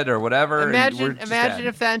for it or whatever. Imagine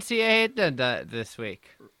if the NCAA had done that this week.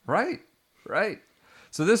 Right.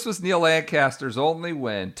 So this was Neil Lancaster's only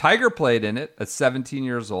win. Tiger played in it at 17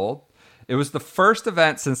 years old. It was the first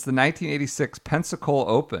event since the 1986 Pensacola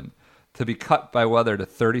Open to be cut by weather to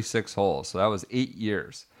 36 holes. So that was 8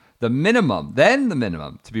 years. The minimum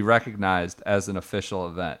to be recognized as an official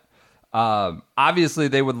event. Obviously,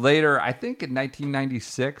 they would later, I think in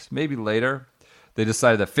 1996, maybe later, they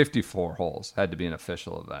decided that 54 holes had to be an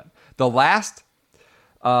official event. The last,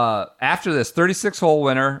 after this, 36-hole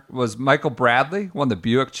winner was Michael Bradley, won the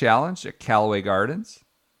Buick Challenge at Callaway Gardens.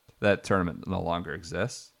 That tournament no longer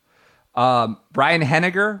exists. Brian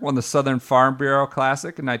Henniger won the Southern Farm Bureau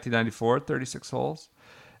Classic in 1994, 36 holes.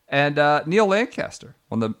 And Neil Lancaster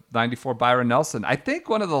won the 94 Byron Nelson. I think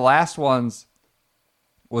one of the last ones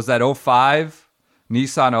was that 05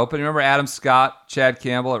 Nissan Open. Remember Adam Scott, Chad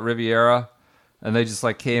Campbell at Riviera? And they just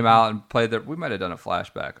like came out and played we might have done a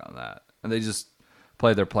flashback on that. And they just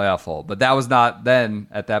played their playoff hole. But that was not then,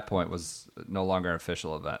 at that point, was no longer an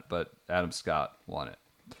official event. But Adam Scott won it.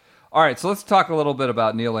 All right, so let's talk a little bit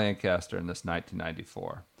about Neil Lancaster in this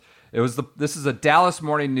 1994. This is a Dallas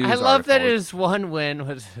Morning News article. I love that his one win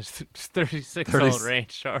was his 36-hole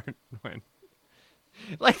range short win.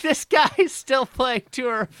 Like, this guy is still playing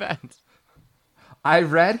tour events. I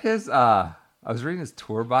read I was reading his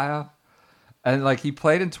tour bio, and like he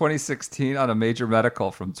played in 2016 on a major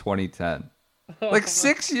medical from 2010. Like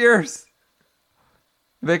 6 years.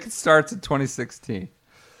 Making starts in 2016.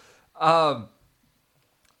 All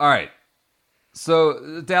right. So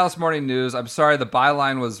the Dallas Morning News, I'm sorry, the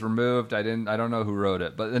byline was removed. I don't know who wrote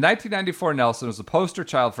it. But the 1994 Nelson was the poster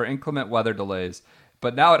child for inclement weather delays,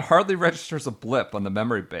 but now it hardly registers a blip on the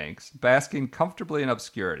memory banks, basking comfortably in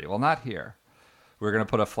obscurity. Well, not here. We're going to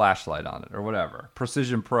put a flashlight on it or whatever.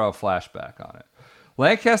 Precision Pro flashback on it.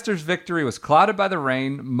 Lancaster's victory was clouded by the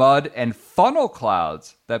rain, mud, and funnel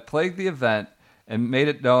clouds that plagued the event and made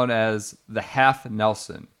it known as the Half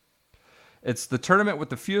Nelson. It's the tournament with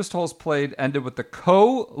the fewest holes played, ended with the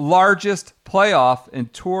co-largest playoff in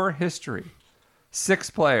tour history. 6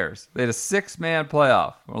 players. They had a 6-man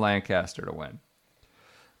playoff for Lancaster to win.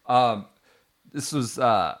 This was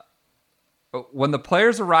when the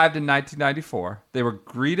players arrived in 1994, they were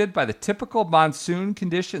greeted by the typical monsoon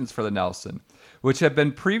conditions for the Nelson, which had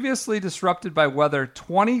been previously disrupted by weather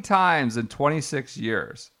 20 times in 26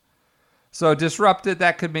 years. So disrupted,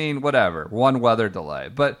 that could mean whatever, one weather delay.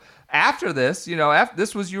 But after this, after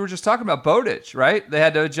this was, you were just talking about Bowditch, right? They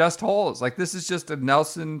had to adjust holes. Like, this is just a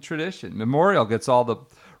Nelson tradition. Memorial gets all the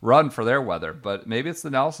run for their weather, but maybe it's the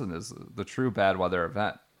Nelson is the true bad weather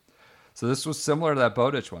event. So this was similar to that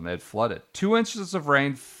Bowditch one. They had flooded. 2 inches of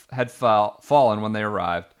rain had fallen when they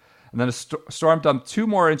arrived, and then a storm dumped 2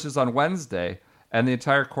 more inches on Wednesday, and the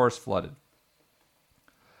entire course flooded.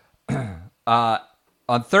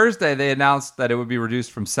 On Thursday, they announced that it would be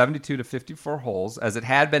reduced from 72 to 54 holes, as it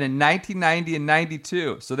had been in 1990 and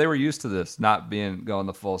 92. So they were used to this, not going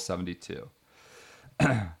the full 72.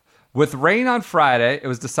 With rain on Friday, it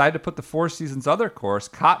was decided to put the Four Seasons' other course,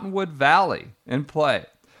 Cottonwood Valley, in play.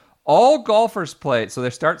 All golfers played, so they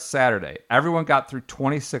start Saturday. Everyone got through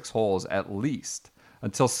 26 holes at least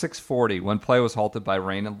until 6:40, when play was halted by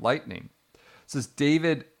rain and lightning. This is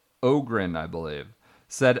David Ogren, I believe,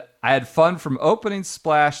 said, I had fun from opening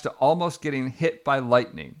splash to almost getting hit by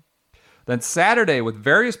lightning. Then Saturday, with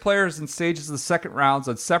various players in stages of the second rounds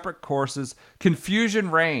on separate courses,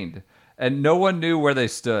 confusion reigned, and no one knew where they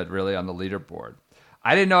stood, really, on the leaderboard.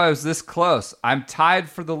 I didn't know I was this close. I'm tied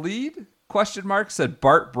for the lead? ? Said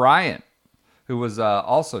Bart Bryant, who was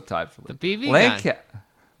also tied for the lead. The BB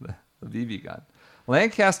gun. The BB gun.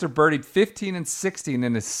 Lancaster birdied 15 and 16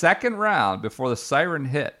 in his second round before the siren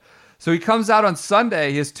hit. So he comes out on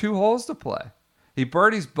Sunday. He has 2 holes to play. He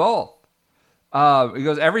birdies both. He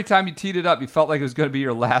goes, every time you teed it up, you felt like it was going to be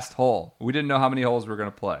your last hole. We didn't know how many holes we were going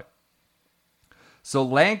to play. So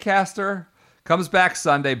Lancaster comes back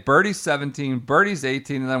Sunday, birdies 17, birdies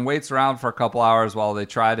 18, and then waits around for a couple hours while they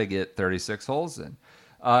try to get 36 holes in.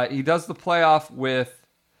 He does the playoff with,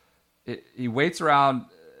 he waits around.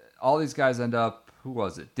 All these guys end up, who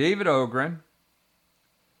was it? David Ogren.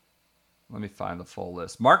 Let me find the full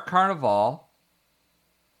list. Mark Carnival.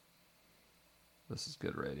 This is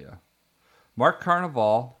good radio. Mark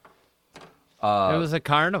Carnival. It was a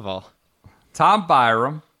carnival. Tom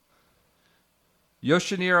Byram.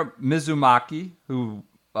 Yoshinari Mizumaki, who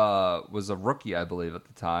was a rookie, I believe, at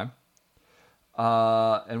the time.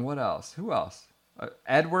 And what else? Who else?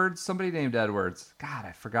 Edwards. Somebody named Edwards. God,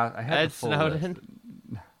 I forgot. I had Ed the full Snowden.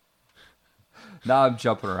 list. Now I'm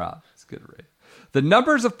jumping around. It's good radio. The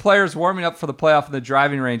numbers of players warming up for the playoff in the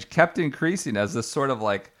driving range kept increasing as this sort of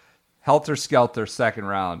like helter-skelter second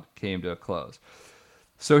round came to a close.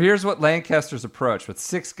 So here's what Lancaster's approach with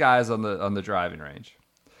 6 guys on the driving range.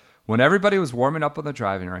 When everybody was warming up on the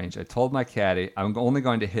driving range, I told my caddy, I'm only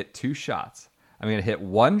going to hit 2 shots. I'm going to hit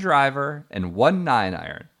 1 driver and 1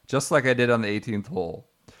 9-iron, just like I did on the 18th hole.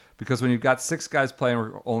 Because when you've got 6 guys playing,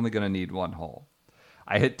 we're only going to need 1 hole.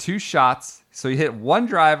 I hit 2 shots. So he hit 1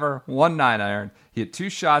 driver, 1 9-iron. He hit 2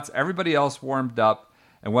 shots. Everybody else warmed up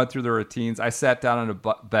and went through the routines. I sat down on a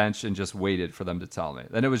bench and just waited for them to tell me.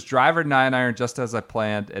 Then it was driver 9-iron just as I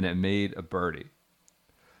planned, and it made a birdie.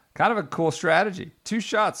 Kind of a cool strategy. 2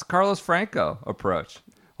 shots, Carlos Franco approach,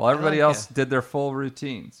 while everybody else did their full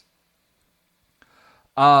routines.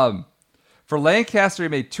 For Lancaster, he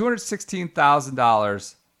made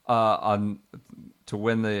 $216,000 to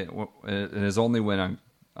win in his only win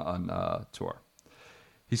on tour.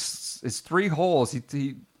 It's 3 holes.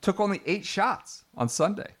 He took only 8 shots on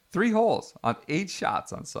Sunday. 3 holes on 8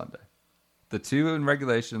 shots on Sunday. The 2 in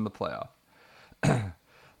regulation in the playoff.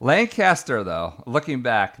 Lancaster, though, looking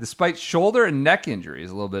back, despite shoulder and neck injuries,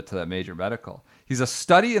 a little bit to that major medical, he's a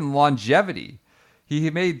study in longevity. He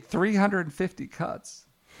made 350 cuts.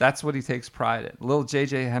 That's what he takes pride in. Little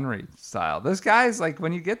J.J. Henry style. Those guys, like,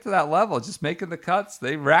 when you get to that level, just making the cuts,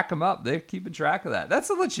 they rack them up. They're keeping track of that. That's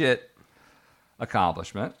a legit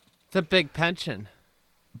accomplishment. It's a big pension.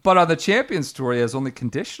 But on the Champions Tour, he has only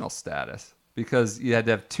conditional status because you had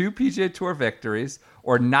to have 2 PGA Tour victories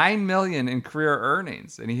or $9 million in career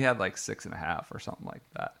earnings, and he had like 6.5 or something like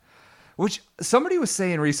that. Which somebody was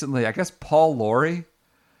saying recently. I guess Paul Lawrie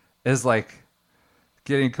is like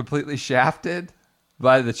getting completely shafted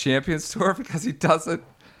by the Champions Tour because he doesn't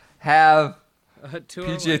have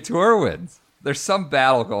PGA Tour wins. There's some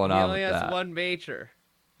battle going on with that. He only has 1 major.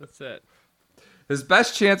 That's it. His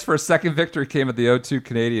best chance for a second victory came at the O2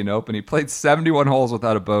 Canadian Open. He played 71 holes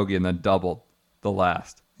without a bogey and then doubled the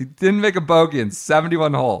last. He didn't make a bogey in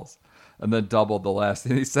 71 holes and then doubled the last.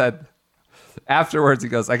 And he said afterwards, he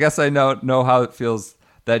goes, I guess I know how it feels,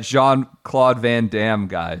 that Jean-Claude Van Damme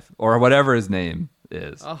guy, or whatever his name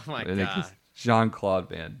is. Oh, my God. Jean-Claude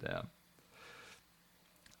Van Damme.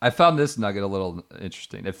 I found this nugget a little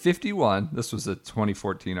interesting. At 51, this was a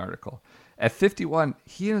 2014 article. At 51,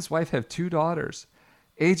 he and his wife have 2 daughters,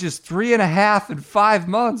 ages 3.5 and 5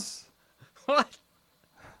 months. What?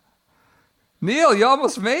 Neil, you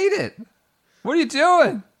almost made it. What are you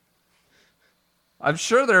doing? I'm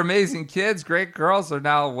sure they're amazing kids, great girls. They're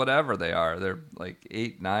now whatever they are. They're like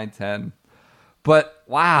 8, 9, 10. But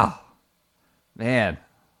wow, man,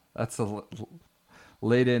 that's a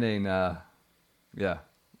late inning. Late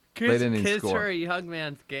inning kids score. are a young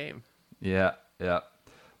man's game. Yeah.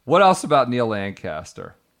 What else about Neil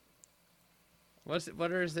Lancaster?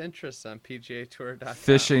 What are his interests on PGA Tour.com?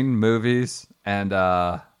 Fishing, movies, and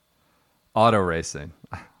auto racing.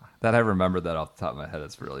 That I remember that off the top of my head.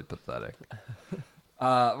 It's really pathetic.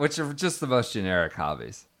 Which are just the most generic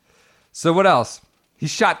hobbies. So what else? He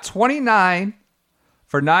shot 29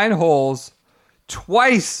 for 9 holes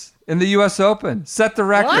twice in the U.S. Open. Set the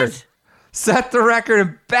record. What? Set the record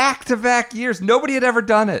in back-to-back years. Nobody had ever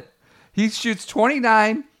done it. He shoots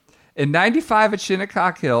 29 in 95 at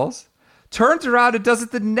Shinnecock Hills. Turns around and does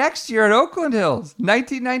it the next year at Oakland Hills,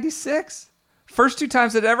 1996. First 2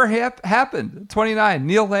 times it ever happened. 29,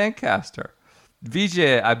 Neil Lancaster. VJ,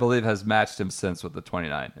 I believe, has matched him since with the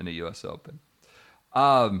 29 in the U.S. Open.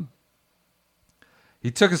 He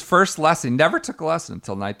took his first lesson. He never took a lesson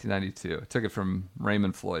until 1992. Took it from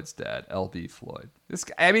Raymond Floyd's dad, L.B. Floyd. This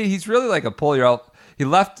guy, I mean, he's really like a pull-your-out. He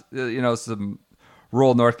left, some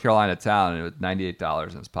rural North Carolina town with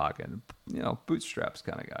 $98 in his pocket. Bootstraps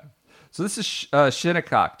kind of guy. So this is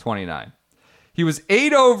Shinnecock, 29. He was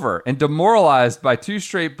 8 over and demoralized by 2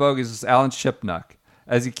 straight bogeys with Alan Shipnuck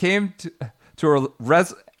as he came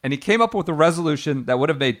he came up with a resolution that would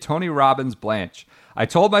have made Tony Robbins blanch. I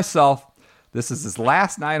told myself, this is his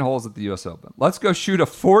last 9 holes at the U.S. Open. Let's go shoot a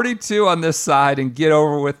 42 on this side and get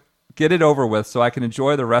it over with so I can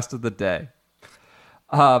enjoy the rest of the day.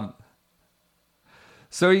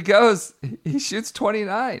 So he shoots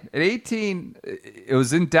 29. At 18, it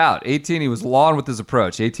was in doubt. 18, he was lawn with his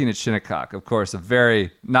approach. 18 at Shinnecock, of course,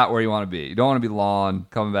 not where you want to be. You don't want to be lawn,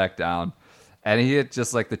 coming back down. And he hit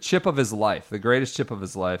just like the chip of his life, the greatest chip of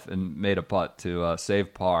his life, and made a putt to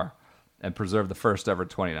save par and preserve the first ever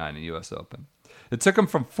 29 in the U.S. Open. It took him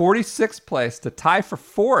from 46th place to tie for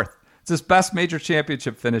 4th. It's his best major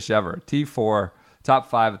championship finish ever. T4,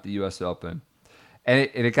 top 5 at the U.S. Open. And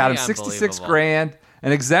it got him 66 grand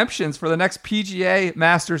and exemptions for the next PGA,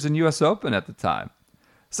 Masters, and U.S. Open at the time.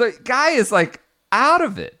 So guy is like out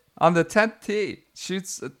of it on the 10th tee.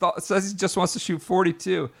 Says he just wants to shoot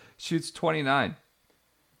 42. Shoots 29.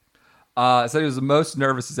 Said he was the most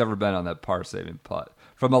nervous he's ever been on that par-saving putt.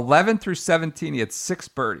 From 11 through 17, he had 6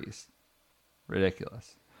 birdies.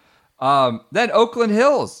 Ridiculous. Then Oakland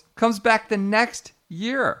Hills comes back the next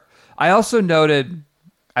year. I also noted,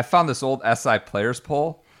 I found this old SI Players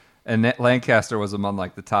poll, and Lancaster was among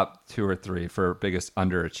like the top 2 or 3 for biggest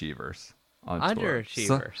underachievers on tour.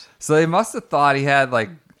 Underachievers. So they must have thought he had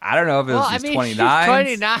like, I don't know if it was just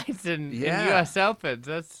 29s. 29s in U.S. Opens.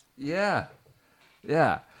 That's yeah.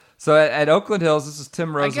 So at Oakland Hills, this is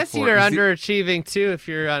Tim Rosefort. I guess you're underachieving too if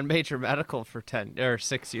you're on major medical for 10 or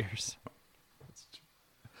 6 years.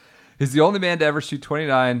 He's the only man to ever shoot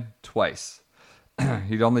 29 twice.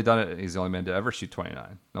 He'd only done it. He's the only man to ever shoot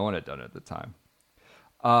 29. No one had done it at the time.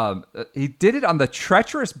 He did it on the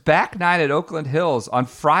treacherous back 9 at Oakland Hills on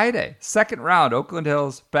Friday. Second round, Oakland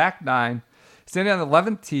Hills, back 9. Standing on the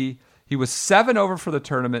 11th tee, he was 7 over for the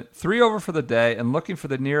tournament, 3 over for the day, and looking for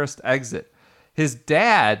the nearest exit. His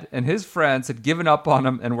dad and his friends had given up on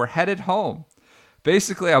him and were headed home.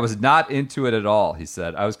 Basically, I was not into it at all, he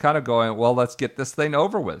said. I was kind of going, well, let's get this thing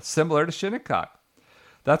over with, similar to Shinnecock.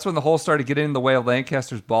 That's when the hole started getting in the way of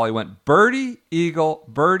Lancaster's ball. He went birdie, eagle,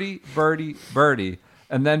 birdie, birdie, birdie,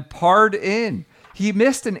 and then parred in. He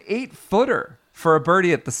missed an 8-footer for a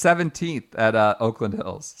birdie at the 17th at Oakland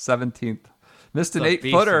Hills. 17th. Missed an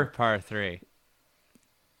 8-footer. Par 3.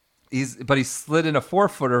 But he slid in a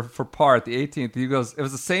 4-footer for par at the 18th. He goes, it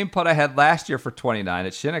was the same putt I had last year for 29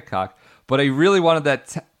 at Shinnecock, but I really wanted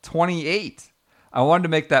that 28. I wanted to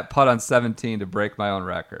make that putt on 17 to break my own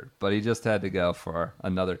record, but he just had to go for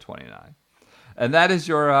another 29. And that is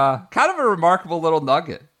your kind of a remarkable little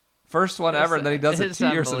nugget. First one ever, and then he does it 2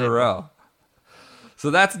 years in a row.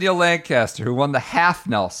 So that's Neil Lancaster, who won the half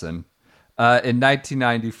Nelson in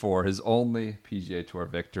 1994, his only PGA Tour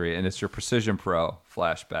victory, and it's your Precision Pro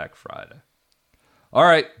Flashback Friday. All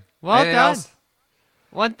right. Well anything done. Else?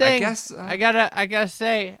 One thing I guess, I gotta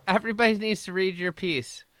say, everybody needs to read your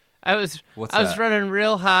piece. I was running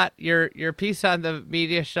real hot. Your piece on the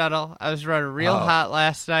media shuttle. I was running real hot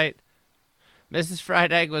last night. Mrs.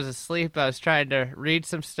 Fried Egg was asleep. I was trying to read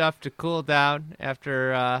some stuff to cool down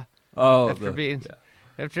after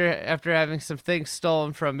having some things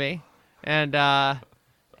stolen from me. And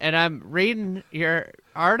I'm reading your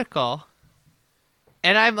article,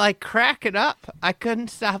 and I'm like cracking up. I couldn't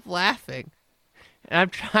stop laughing, and I'm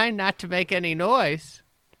trying not to make any noise.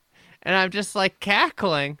 and I'm just like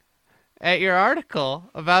cackling at your article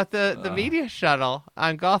about the media shuttle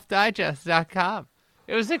on golfdigest.com.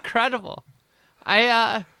 It was incredible.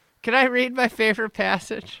 Can I read my favorite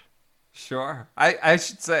passage? Sure. I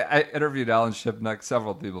should say I interviewed Alan Shipnuck,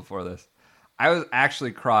 several people for this. I was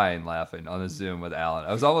actually crying laughing on the Zoom with Alan.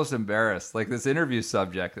 I was almost embarrassed. Like this interview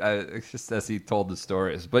subject, it's just as he told the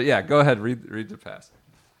stories. But yeah, go ahead, read the passage.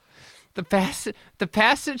 The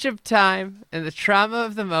passage of time and the trauma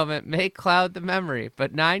of the moment may cloud the memory,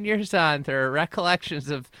 but 9 years on, there are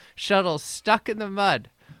recollections of shuttles stuck in the mud,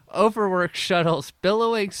 overworked shuttles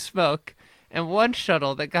billowing smoke, and one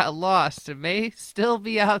shuttle that got lost and may still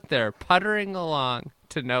be out there puttering along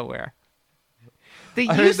to nowhere. The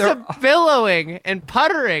use of billowing and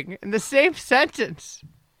puttering in the same sentence.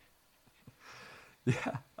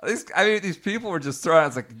 Yeah. These people were just throwing.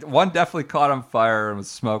 It's like one definitely caught on fire and was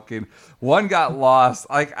smoking. One got lost.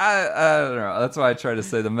 Like I don't know. That's why I try to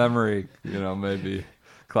say the memory, may be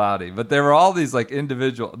cloudy. But there were all these like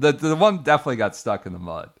individual. The one definitely got stuck in the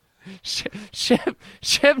mud.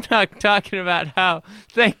 Shipnuck talking about how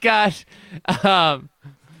thank God Thomas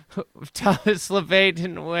LeVay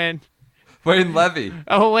didn't win. Wayne Levy.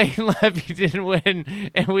 Oh, Wayne Levy didn't win,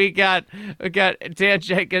 and we got Dan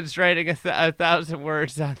Jenkins writing 1,000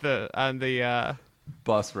 words on the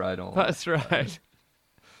bus ride home. Bus ride.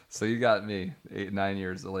 So you got me 9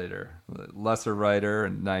 years later, lesser writer,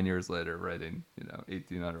 and 9 years later writing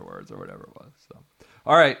 1,800 words or whatever it was. So,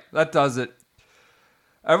 all right, that does it.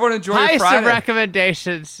 Everyone enjoy your Friday. Some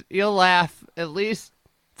recommendations. You'll laugh at least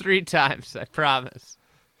 3 times, I promise.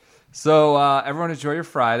 So everyone enjoy your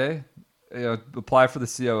Friday. Apply for the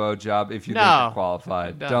COO job if you think you're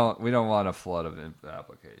qualified. No. We don't want a flood of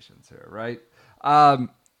applications here, right? And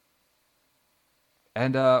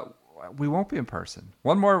we won't be in person.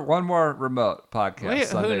 One more remote podcast.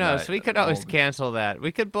 Sunday who knows? Night. We could always cancel that.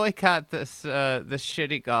 We could boycott this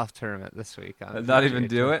shitty golf tournament this week. Not even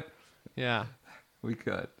do it. Yeah, we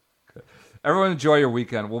could. Everyone enjoy your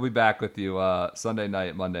weekend. We'll be back with you Sunday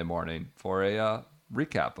night, Monday morning for a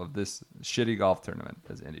recap of this shitty golf tournament,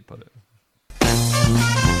 as Andy put it.